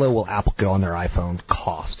question is, how low will Apple go on their iPhone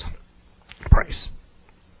cost price?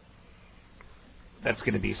 That's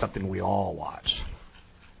going to be something we all watch.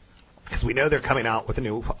 Because we know they're coming out with a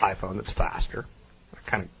new iPhone that's faster. That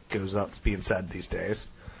kind of goes without being said these days.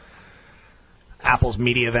 Apple's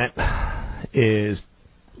media event is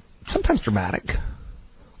sometimes dramatic.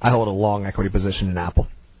 I hold a long equity position in Apple.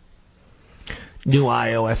 New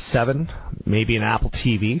iOS 7, maybe an Apple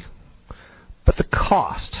TV. But the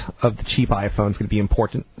cost of the cheap iPhone is going to be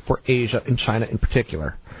important for Asia and China in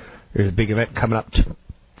particular. There's a big event coming up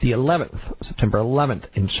the 11th, September 11th,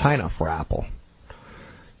 in China for Apple.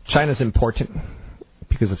 China's important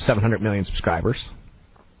because of 700 million subscribers.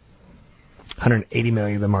 180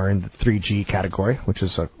 million of them are in the 3G category, which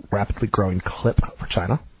is a rapidly growing clip for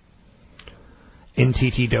China.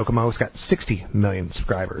 NTT Docomo's got 60 million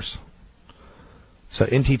subscribers. So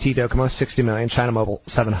NTT Docomo, 60 million. China Mobile,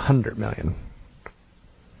 700 million.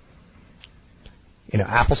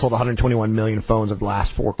 Apple sold 121 million phones over the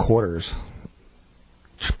last 4 quarters,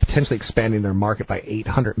 potentially expanding their market by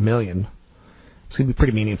 800 million. It's going to be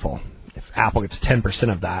pretty meaningful. If Apple gets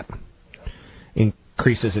 10% of that,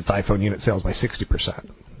 increases its iPhone unit sales by 60%.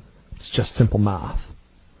 It's just simple math.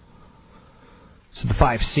 So the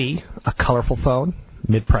 5C, a colorful phone,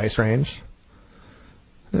 mid-price range.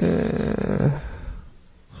 It's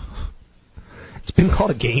been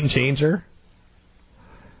called a game changer.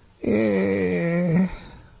 The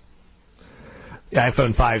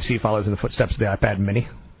iPhone 5C follows in the footsteps of the iPad mini.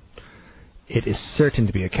 It is certain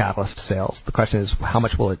to be a catalyst to sales. The question is, how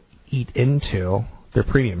much will it eat into their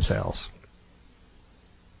premium sales?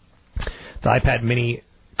 The iPad mini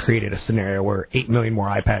created a scenario where 8 million more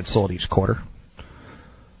iPads sold each quarter.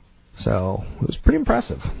 So it was pretty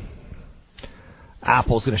impressive.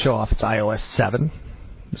 Apple's going to show off its iOS 7.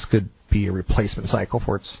 This could be a replacement cycle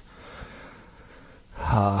for its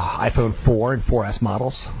iPhone 4 and 4S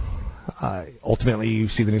models. Ultimately, you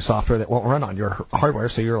see the new software that won't run on your hardware,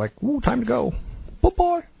 so you're like, ooh, time to go.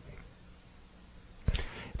 Bye-bye.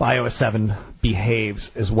 If iOS 7 behaves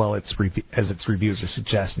as well as its reviews are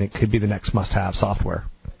suggesting, it could be the next must-have software,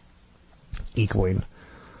 equaling,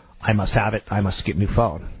 I must have it, I must get a new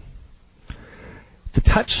phone. The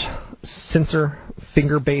touch sensor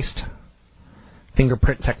fingerprint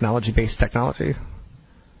technology-based technology,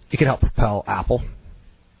 it could help propel Apple.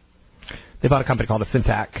 They bought a company called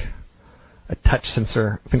Fintac, a touch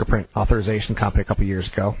sensor fingerprint authorization company a couple years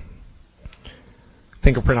ago.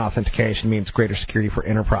 Fingerprint authentication means greater security for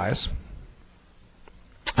enterprise.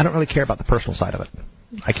 I don't really care about the personal side of it.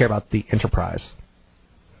 I care about the enterprise.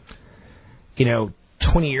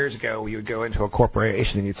 20 years ago, you would go into a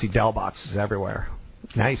corporation and you'd see Dell boxes everywhere.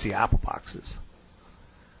 Now you see Apple boxes.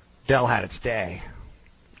 Dell had its day,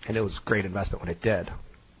 and it was a great investment when it did.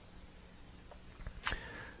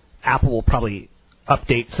 Apple will probably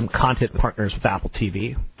update some content partners with Apple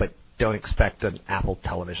TV, but don't expect an Apple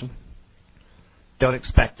television. Don't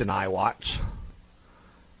expect an iWatch.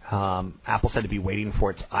 Apple said to be waiting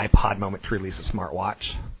for its iPod moment to release a smartwatch.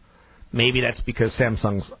 Maybe that's because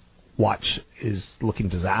Samsung's watch is looking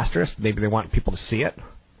disastrous. Maybe they want people to see it.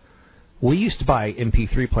 We used to buy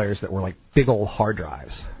MP3 players that were like big old hard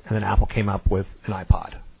drives, and then Apple came up with an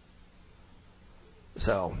iPod.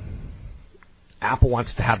 So Apple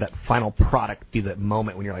wants to have that final product be that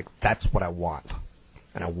moment when you're like, that's what I want,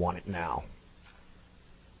 and I want it now.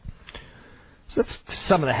 So that's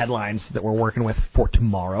some of the headlines that we're working with for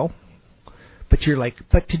tomorrow. But you're like,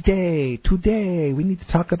 but today, we need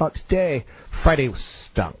to talk about today. Friday was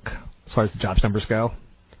stunk as far as the jobs numbers go.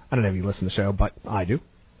 I don't know if you listen to the show, but I do.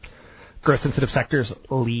 Growth-sensitive sectors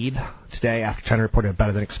lead today after China reported a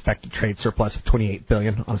better-than-expected trade surplus of $28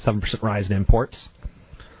 billion on a 7% rise in imports.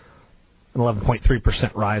 An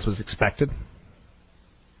 11.3% rise was expected.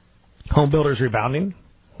 Home builders rebounding.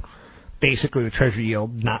 Basically, the Treasury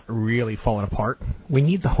yield not really falling apart. We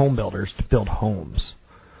need the home builders to build homes.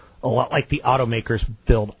 A lot like the automakers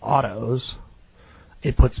build autos,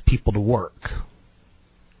 it puts people to work.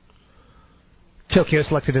 Tokyo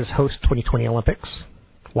selected as host 2020 Olympics.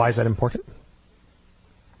 Why is that important?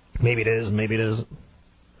 Maybe it is, maybe it isn't.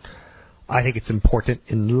 I think it's important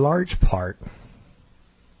in large part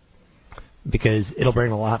because it'll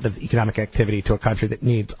bring a lot of economic activity to a country that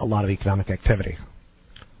needs a lot of economic activity.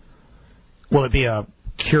 Will it be a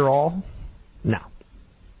cure-all? No.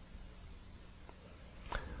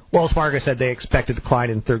 Wells Fargo said they expect a decline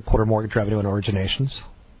in third-quarter mortgage revenue and originations.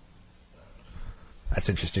 That's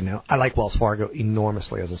interesting now. I like Wells Fargo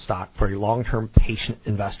enormously as a stock for a long-term patient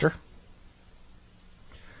investor.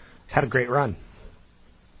 It's had a great run.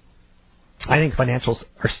 I think financials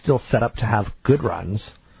are still set up to have good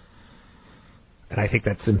runs, and I think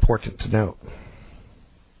that's important to note.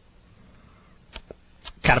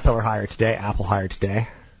 Caterpillar higher today, Apple higher today.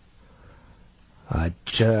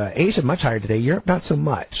 Asia much higher today, Europe not so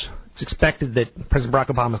much. It's expected that President Barack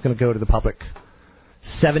Obama is going to go to the public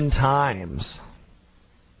 7 times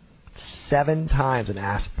and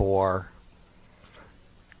ask for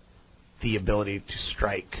the ability to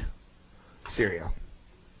strike Syria.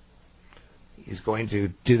 He's going to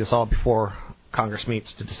do this all before Congress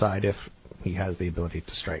meets to decide if he has the ability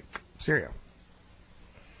to strike Syria.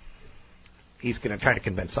 He's going to try to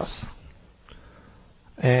convince us.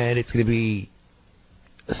 And it's going to be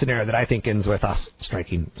a scenario that I think ends with us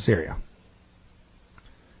striking Syria.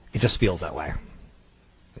 It just feels that way.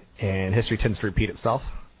 And history tends to repeat itself.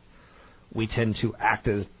 We tend to act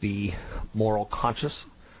as the moral conscience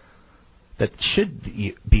that should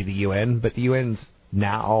be the UN, but the UN's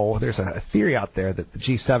now, there's a theory out there that the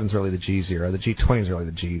G7 is really the G0, the G20 is really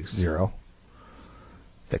the G0.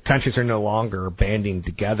 That countries are no longer banding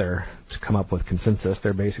together to come up with consensus.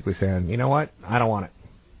 They're basically saying, you know what, I don't want it.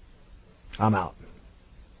 I'm out.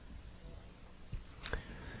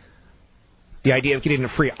 The idea of getting a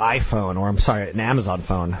free iPhone, or an Amazon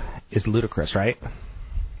phone, is ludicrous, right?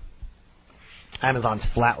 Amazon's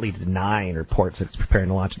flatly denying reports that it's preparing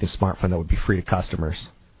to launch a new smartphone that would be free to customers.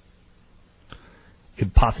 It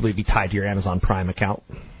could possibly be tied to your Amazon Prime account.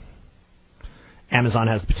 Amazon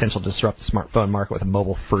has the potential to disrupt the smartphone market with a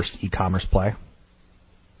mobile-first e-commerce play.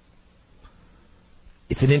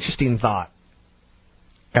 It's an interesting thought.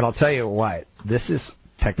 And I'll tell you what, this is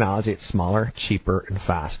technology. It's smaller, cheaper, and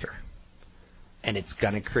faster. And it's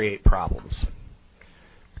going to create problems.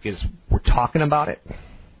 Because we're talking about it.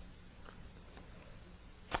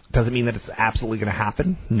 Doesn't mean that it's absolutely going to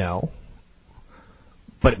happen. No.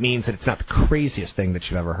 But it means that it's not the craziest thing that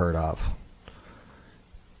you've ever heard of.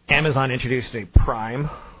 Amazon introduced a Prime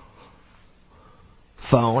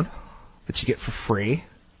phone that you get for free.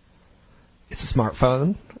 It's a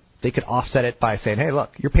smartphone. They could offset it by saying, hey,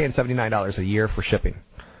 look, you're paying $79 a year for shipping.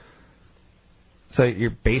 So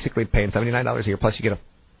you're basically paying $79 a year, plus you get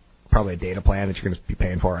probably a data plan that you're going to be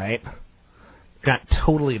paying for, right? You're not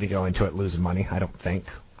totally going to go into it losing money, I don't think.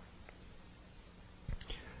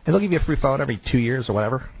 And they'll give you a free phone every 2 years or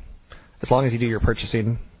whatever, as long as you do your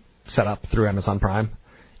purchasing set up through Amazon Prime.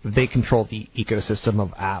 They control the ecosystem of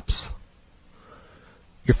apps.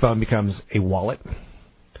 Your phone becomes a wallet.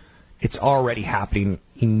 It's already happening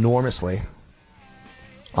enormously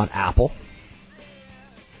on Apple,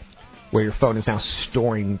 where your phone is now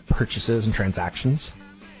storing purchases and transactions.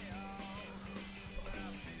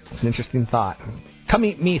 It's an interesting thought. Come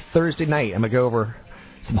meet me Thursday night. I'm going to go over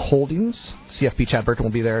some holdings. CFP Chad Burton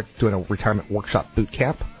will be there doing a retirement workshop boot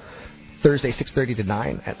camp. Thursday, 6:30 to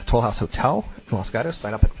 9 at the Toll House Hotel in Los Gatos.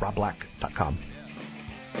 Sign up at robblack.com.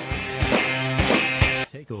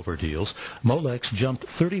 Takeover deals. Molex jumped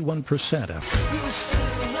 31% after.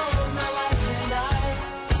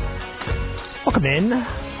 Welcome in.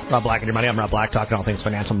 Rob Black and Your Money. I'm Rob Black, talking all things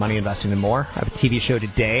financial, money, investing, and more. I have a TV show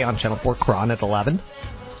today on Channel 4 Kron at 11.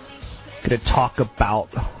 Going to talk about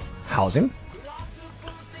housing.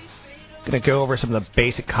 Going to go over some of the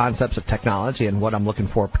basic concepts of technology and what I'm looking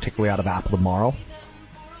for, particularly out of Apple tomorrow.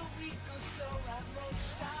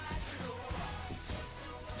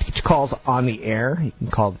 To get your calls on the air, you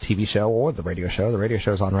can call the TV show or the radio show. The radio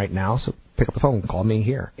show is on right now, so pick up the phone and call me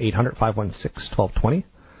here, 800-516-1220.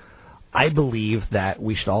 I believe that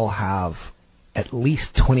we should all have at least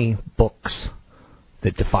 20 books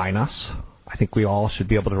that define us. I think we all should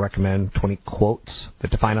be able to recommend 20 quotes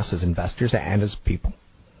that define us as investors and as people.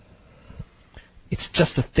 It's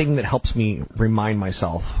just a thing that helps me remind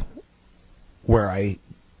myself where I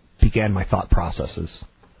began my thought processes.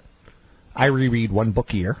 I reread one book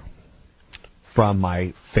a year from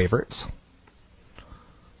my favorites.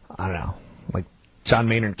 I don't know, like John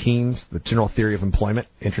Maynard Keynes, The General Theory of Employment,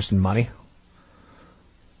 Interest in Money.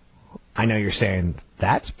 I know you're saying,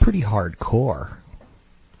 that's pretty hardcore.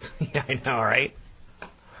 Yeah, I know, right?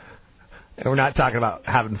 And we're not talking about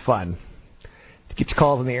having fun. To get your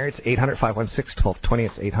calls in the air, it's 800-516-1220.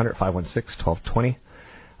 It's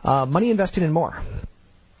 800-516-1220. Money, investing, and more.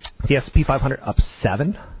 The S&P 500 up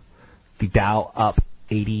 7. The Dow up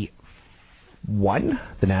 81.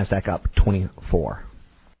 The NASDAQ up 24.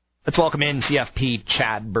 Let's welcome in CFP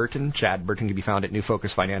Chad Burton. Chad Burton can be found at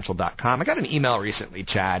newfocusfinancial.com. I got an email recently,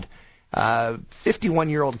 Chad.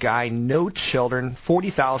 51-year-old guy, no children,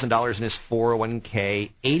 $40,000 in his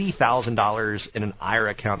 401k, $80,000 in an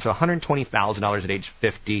IRA account, so $120,000 at age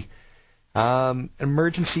 50.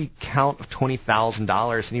 Emergency count of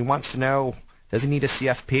 $20,000, and he wants to know, does he need a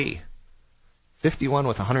CFP? 51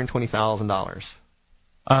 with $120,000.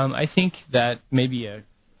 I think that maybe a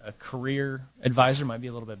career advisor might be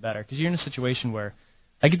a little bit better, because you're in a situation where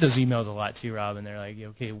I get those emails a lot too, Rob, and they're like,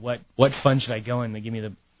 okay, what fund should I go in? They give me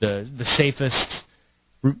the safest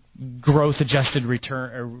growth-adjusted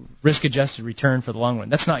return or risk-adjusted return for the long run.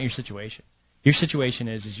 That's not your situation. Your situation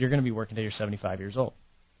is you're going to be working until you're 75 years old.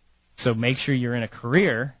 So make sure you're in a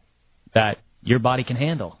career that your body can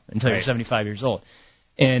handle until you're 75 years old.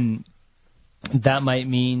 And that might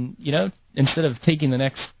mean, instead of taking the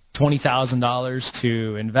next $20,000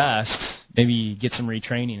 to invest, maybe get some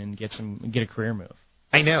retraining and get a career move.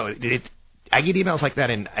 I know. I get emails like that,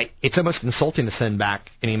 and it's almost insulting to send back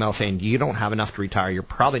an email saying you don't have enough to retire. You're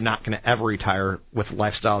probably not going to ever retire with the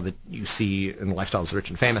lifestyle that you see in the lifestyle of Rich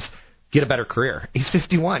and Famous. Get a better career. He's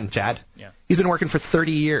 51, Chad. Yeah. He's been working for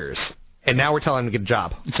 30 years, and now we're telling him to get a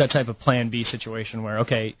job. It's that type of Plan B situation where,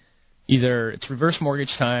 okay, either it's reverse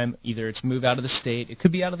mortgage time, either it's move out of the state. It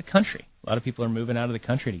could be out of the country. A lot of people are moving out of the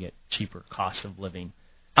country to get cheaper cost of living.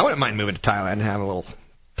 I wouldn't mind moving to Thailand and having a little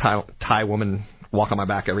Thai woman walk on my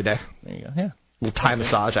back every day. There you go, yeah. A little Thai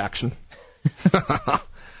massage action.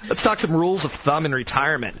 Let's talk some rules of thumb in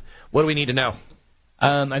retirement. What do we need to know?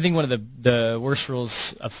 I think one of the worst rules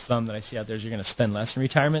of thumb that I see out there is you're going to spend less in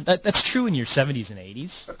retirement. That's true in your 70s and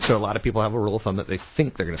 80s. So a lot of people have a rule of thumb that they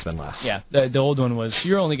think they're going to spend less. Yeah, the old one was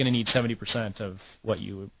you're only going to need 70% of what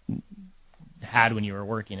you had when you were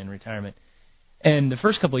working in retirement. And the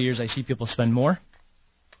first couple of years, I see people spend more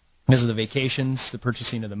because of the vacations, the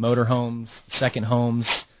purchasing of the motor homes, second homes,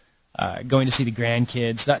 going to see the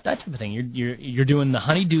grandkids, that type of thing. You're doing the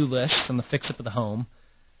honey-do list on the fix-up of the home,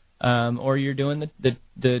 or you're doing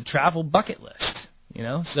the travel bucket list.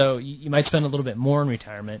 So you might spend a little bit more in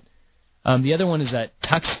retirement. The other one is that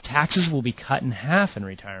taxes will be cut in half in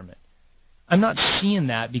retirement. I'm not seeing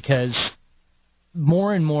that because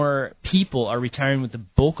more and more people are retiring with the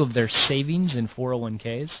bulk of their savings in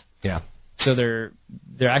 401ks. Yeah. So they're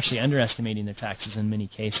actually underestimating their taxes in many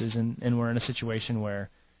cases, and we're in a situation where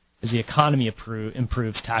as the economy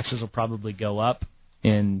improves, taxes will probably go up,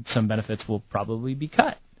 and some benefits will probably be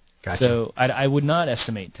cut. Gotcha. So I would not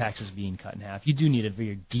estimate taxes being cut in half. You do need a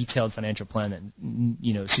very detailed financial plan that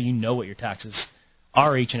so you know what your taxes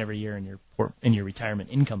are each and every year in your retirement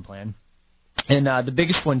income plan. And the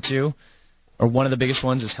biggest one too, or one of the biggest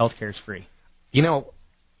ones, is healthcare is free.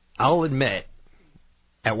 I'll admit,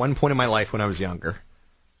 at one point in my life when I was younger,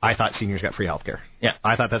 I thought seniors got free healthcare. Yeah.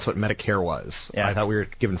 I thought that's what Medicare was. Yeah. I thought we were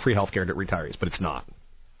giving free healthcare to retirees, but it's not.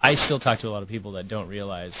 I still talk to a lot of people that don't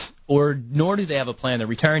realize, nor do they have a plan. They're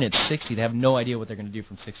retiring at 60. They have no idea what they're going to do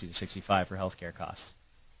from 60 to 65 for healthcare costs.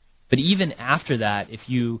 But even after that, if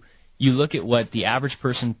you look at what the average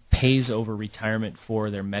person pays over retirement for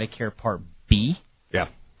their Medicare Part B,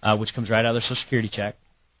 which comes right out of their Social Security check.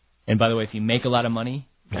 And by the way, if you make a lot of money,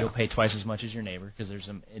 you'll pay twice as much as your neighbor because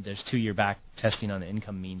there's 2-year back testing on the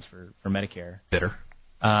income means for Medicare. Bitter.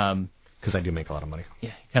 Because I do make a lot of money.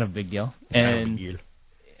 Yeah, kind of a big deal.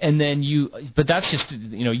 And then but that's just,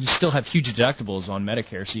 you still have huge deductibles on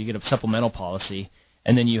Medicare, so you get a supplemental policy,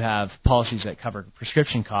 and then you have policies that cover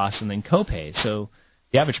prescription costs and then copays. So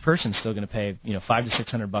the average person's still going to pay, $500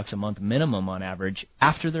 to $600 a month minimum on average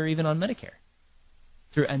after they're even on Medicare.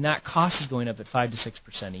 And that cost is going up at 5 to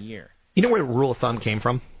 6% a year. You know where the rule of thumb came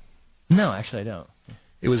from? No, actually I don't.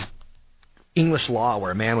 It was English law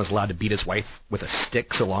where a man was allowed to beat his wife with a stick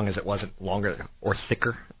so long as it wasn't longer or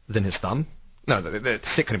thicker than his thumb. No, the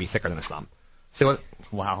stick couldn't be thicker than his thumb. So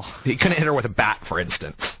wow. He couldn't hit her with a bat, for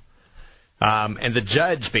instance. And the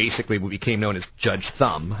judge basically became known as Judge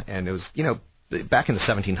Thumb. And it was, back in the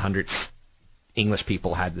 1700s, English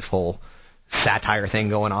people had this whole satire thing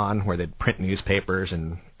going on where they'd print newspapers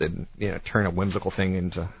and they'd, turn a whimsical thing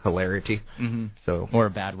into hilarity. Mm-hmm. Or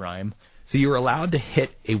a bad rhyme. So you were allowed to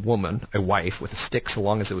hit a wife, with a stick so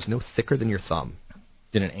long as it was no thicker than your thumb.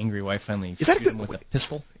 Did an angry wife finally shoot him with a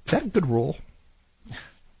pistol? Is that a good rule?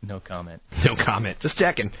 No comment. No comment. Just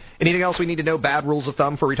checking. Anything else we need to know? Bad rules of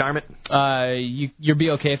thumb for retirement? You'll be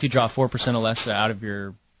okay if you draw 4% or less out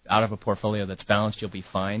of a portfolio that's balanced. You'll be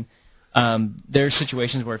fine. There's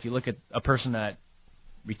situations where if you look at a person that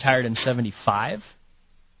retired in 75,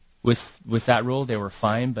 with that rule, they were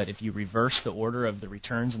fine. But if you reverse the order of the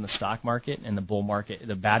returns in the stock market and the bull market,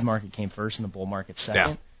 the bad market came first and the bull market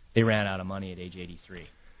second, they ran out of money at age 83.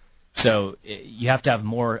 So you have to have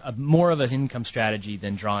more of an income strategy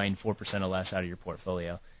than drawing 4% or less out of your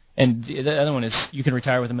portfolio. And the other one is you can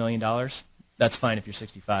retire with $1 million. That's fine if you're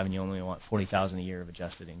 65 and you only want $40,000 a year of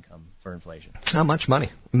adjusted income for inflation. It's not much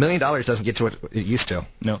money. $1 million doesn't get to what it used to.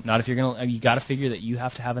 No, not if you're gonna. You got to figure that you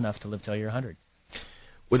have to have enough to live till you're 100.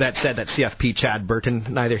 With that said, that CFP Chad Burton,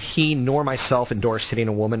 neither he nor myself endorsed hitting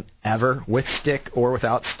a woman ever, with stick or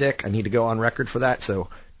without stick. I need to go on record for that, so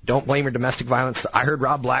don't blame your domestic violence. I heard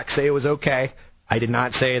Rob Black say it was okay. I did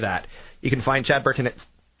not say that. You can find Chad Burton at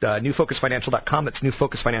newfocusfinancial.com. That's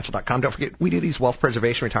newfocusfinancial.com. Don't forget, we do these wealth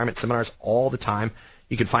preservation retirement seminars all the time.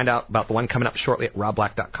 You can find out about the one coming up shortly at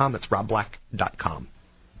robblack.com. That's robblack.com.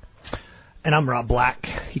 And I'm Rob Black.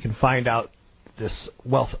 You can find out this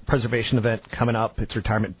wealth preservation event coming up. It's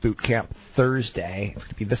Retirement Boot Camp Thursday. It's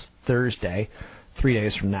going to be this Thursday, 3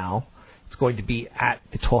 days from now. It's going to be at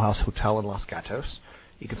the Toll House Hotel in Los Gatos.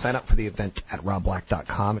 You can sign up for the event at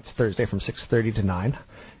robblack.com. It's Thursday from 6:30 to 9.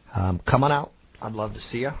 Come on out. I'd love to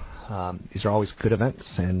see you. These are always good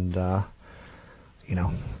events, and,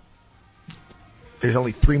 there's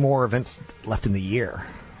only 3 more events left in the year.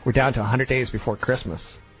 We're down to 100 days before Christmas.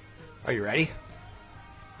 Are you ready?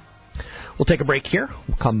 We'll take a break here.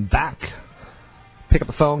 We'll come back. Pick up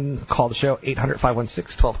the phone, call the show,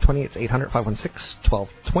 800-516-1220. It's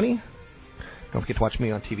 800-516-1220. Don't forget to watch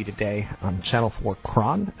me on TV today on Channel 4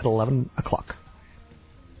 Kron at 11 o'clock.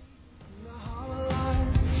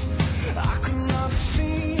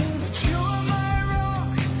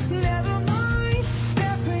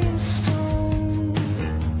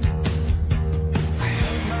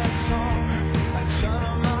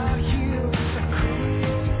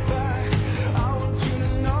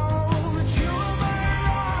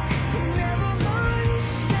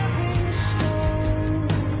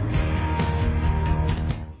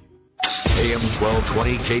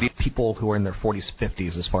 1220 KD. People who are in their 40s,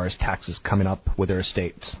 50s as far as taxes coming up with their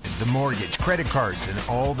estates. The mortgage, credit cards, and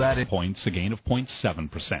all that. Points, a gain of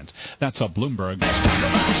 0.7%. That's a Bloomberg. What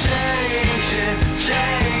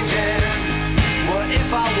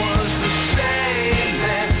if I was the same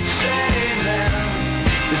then,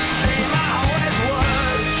 the same I always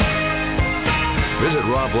was? Visit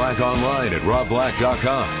Rob Black online at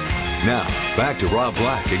robblack.com. Now, back to Rob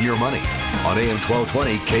Black and Your Money on AM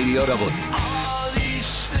 1220 KDOW. All these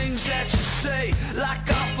things that you say, like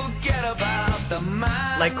I forget about the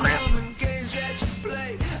mind. Like cramp. Games that you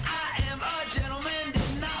play. I am a gentleman,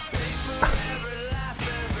 did not pay for every laugh,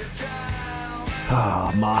 every time.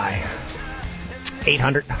 Oh, my.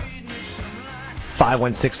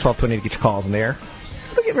 800-516-1220 to get your calls in there.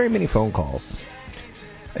 I don't get very many phone calls.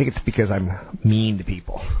 I think it's because I'm mean to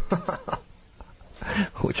people.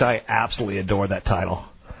 Which I absolutely adore that title.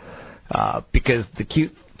 Because the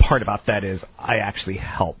cute part about that is I actually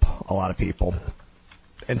help a lot of people.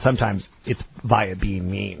 And sometimes it's via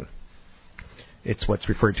being mean. It's what's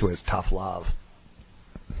referred to as tough love.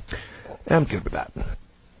 And I'm good with that.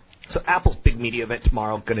 So Apple's big media event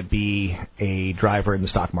tomorrow going to be a driver in the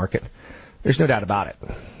stock market. There's no doubt about it.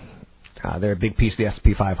 They're a big piece of the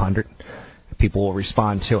S&P 500. People will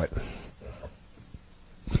respond to it.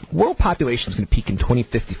 World population is going to peak in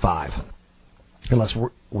 2055 unless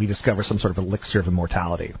we discover some sort of elixir of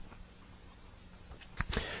immortality.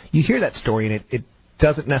 You hear that story and it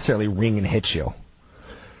doesn't necessarily ring and hit you,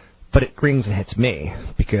 but it rings and hits me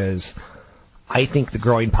because I think the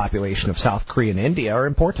growing population of South Korea and India are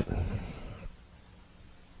important.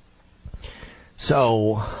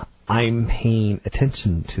 So I'm paying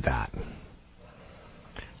attention to that.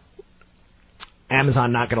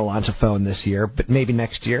 Amazon not going to launch a phone this year, but maybe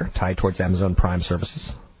next year, tied towards Amazon Prime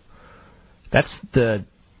services. That's the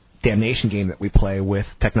damnation game that we play with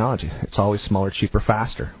technology. It's always smaller, cheaper,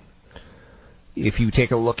 faster. If you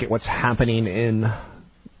take a look at what's happening in,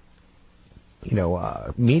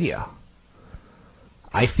 media,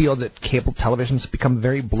 I feel that cable television's become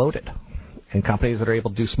very bloated, and companies that are able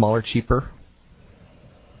to do smaller, cheaper,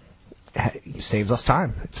 it saves us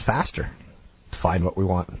time. It's faster to find what we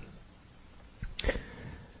want.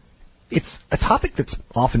 It's a topic that's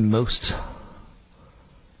often most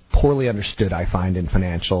poorly understood, I find, in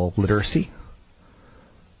financial literacy.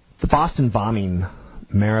 The Boston bombing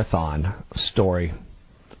marathon story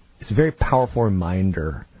is a very powerful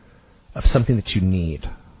reminder of something that you need.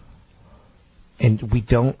 And we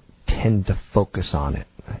don't tend to focus on it,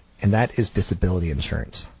 and that is disability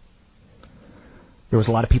insurance. There was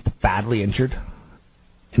a lot of people badly injured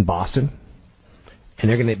in Boston, and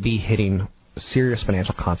they're going to be hitting serious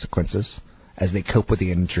financial consequences as they cope with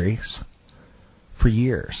the injuries for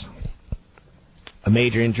years. A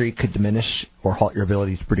major injury could diminish or halt your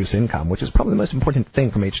ability to produce income, which is probably the most important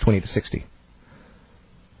thing from age 20 to 60.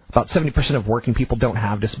 About 70% of working people don't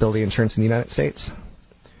have disability insurance in the United States.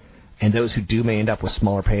 And those who do may end up with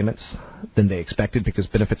smaller payments than they expected because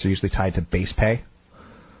benefits are usually tied to base pay.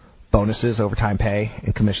 Bonuses, overtime pay,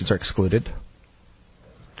 and commissions are excluded.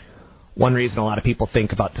 One reason a lot of people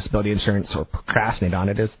think about disability insurance or procrastinate on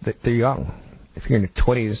it is that they're young. If you're in your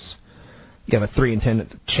 20s, you have a 3 in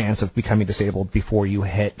 10 chance of becoming disabled before you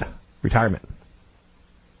hit retirement.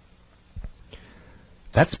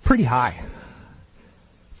 That's pretty high.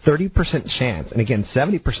 30% chance, and again,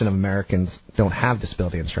 70% of Americans don't have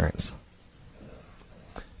disability insurance.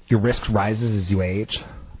 Your risk rises as you age.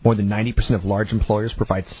 More than 90% of large employers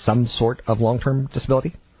provide some sort of long-term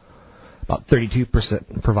disability. About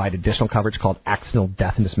 32% provide additional coverage called accidental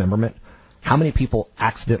death and dismemberment. How many people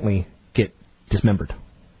accidentally get dismembered?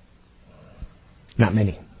 Not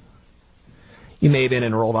many. You may have been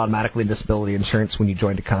enrolled automatically in disability insurance when you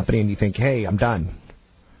joined a company and you think, hey, I'm done.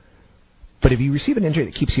 But if you receive an injury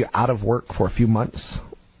that keeps you out of work for a few months,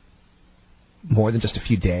 more than just a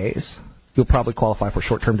few days, you'll probably qualify for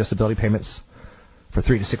short-term disability payments for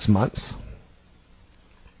 3 to 6 months.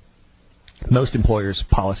 Most employers'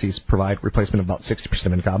 policies provide replacement of about 60%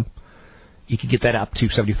 of income. You could get that up to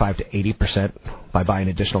 75 to 80% by buying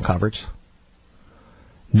additional coverage.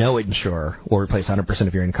 No insurer will replace 100%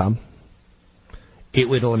 of your income. It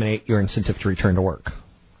would eliminate your incentive to return to work.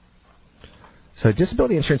 So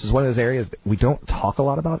disability insurance is one of those areas that we don't talk a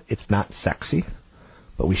lot about. It's not sexy,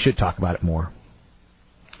 but we should talk about it more.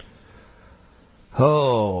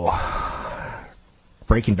 Oh,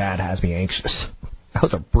 Breaking Bad has me anxious. That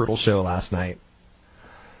was a brutal show last night.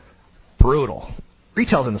 Brutal.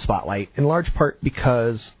 Retail's in the spotlight, in large part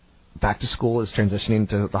because back to school is transitioning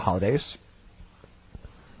to the holidays.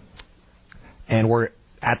 And we're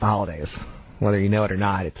at the holidays. Whether you know it or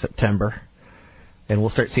not, it's September. And we'll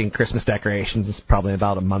start seeing Christmas decorations probably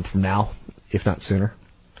about a month from now, if not sooner.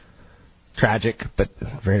 Tragic, but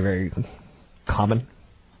very, very common.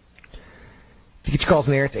 To get your calls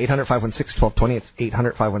in the air, it's 800-516-1220. It's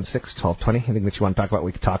 800-516-1220. Anything that you want to talk about,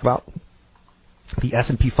 we can talk about. The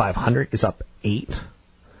S&P 500 is up 8.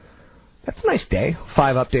 That's a nice day.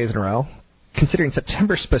 5 up days in a row. Considering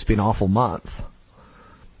September's supposed to be an awful month.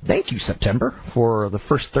 Thank you, September, for the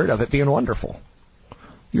first third of it being wonderful.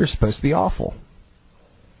 You're supposed to be awful.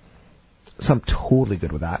 So I'm totally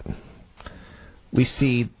good with that. We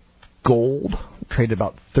see gold traded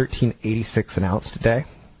about $13.86 an ounce today.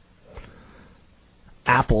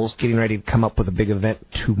 Apple's getting ready to come up with a big event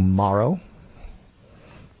tomorrow.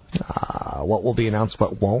 What will be announced,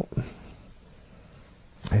 what won't.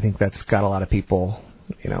 I think that's got a lot of people,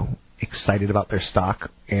 excited about their stock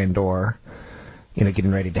and or,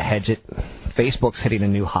 getting ready to hedge it. Facebook's hitting a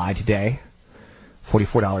new high today,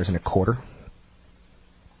 $44.25.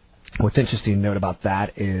 What's interesting to note about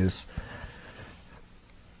that is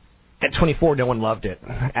at 24, no one loved it.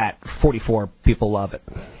 At 44, people love it.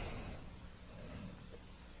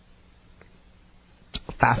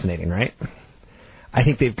 Fascinating, right? I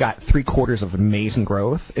think they've got 3 quarters of amazing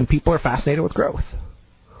growth, and people are fascinated with growth.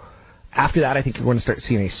 After that, I think you're going to start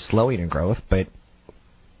seeing a slowing in growth, but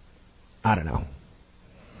I don't know.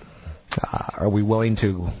 Are we willing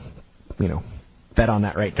to, bet on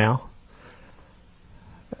that right now?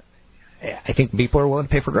 I think people are willing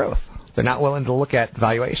to pay for growth. They're not willing to look at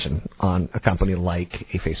valuation on a company like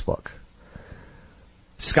a Facebook.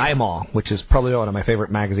 Sky Mall, which is probably one of my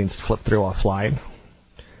favorite magazines to flip through offline,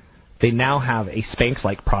 they now have a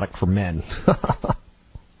Spanx-like product for men.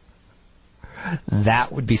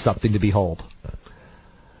 That would be something to behold.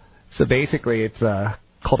 So basically, it's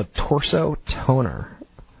called a torso toner.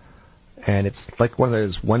 And it's like one of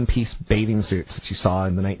those one-piece bathing suits that you saw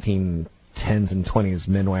in the 1910s and 20s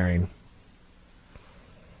men wearing.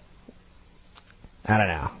 I don't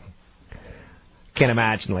know. Can't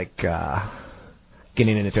imagine,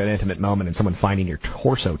 getting into an intimate moment and someone finding your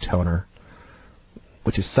torso toner,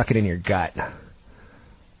 which is sucking in your gut.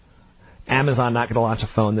 Amazon not going to launch a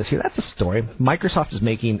phone this year. That's a story. Microsoft is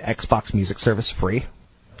making Xbox Music Service free.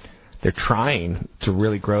 They're trying to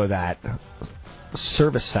really grow that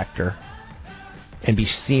service sector and be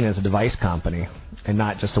seen as a device company and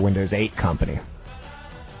not just a Windows 8 company.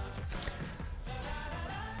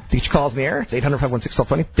 Each calls in the air. It's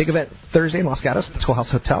 800-516-1220. Big event Thursday in Los Gatos at the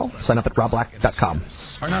Schoolhouse Hotel. Sign up at robblack.com.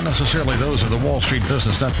 Are not necessarily those of the Wall Street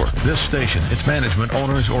Business Network. This station, its management,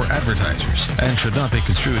 owners, or advertisers, and should not be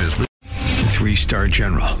construed as legal. 3-star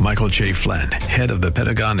General Michael J. Flynn, head of the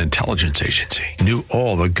Pentagon Intelligence Agency, knew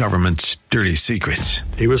all the government's dirty secrets.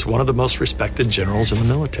 He was one of the most respected generals in the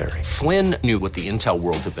military. Flynn knew what the intel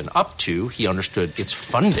world had been up to. He understood its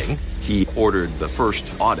funding. He ordered the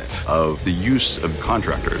first audit of the use of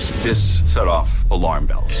contractors. This set off alarm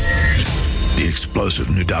bells. The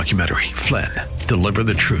explosive new documentary, Flynn, Deliver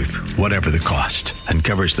the Truth, Whatever the Cost,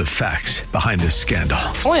 uncovers the facts behind this scandal.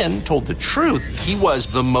 Flynn told the truth. He was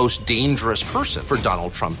the most dangerous person for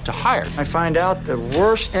Donald Trump to hire. I find out the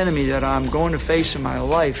worst enemy that I'm going to face in my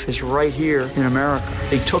life is right here in America.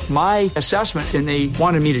 They took my assessment and they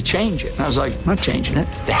wanted me to change it. And I was like, I'm not changing it.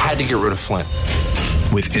 They had to get rid of Flynn.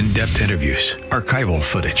 With in-depth interviews, archival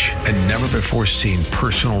footage, and never-before-seen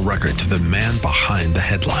personal records of the man behind the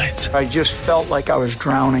headlines. I just felt like I was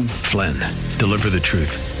drowning. Flynn, Deliver the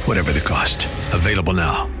Truth, Whatever the Cost. Available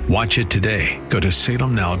now. Watch it today. Go to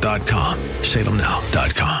salemnow.com.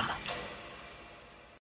 salemnow.com.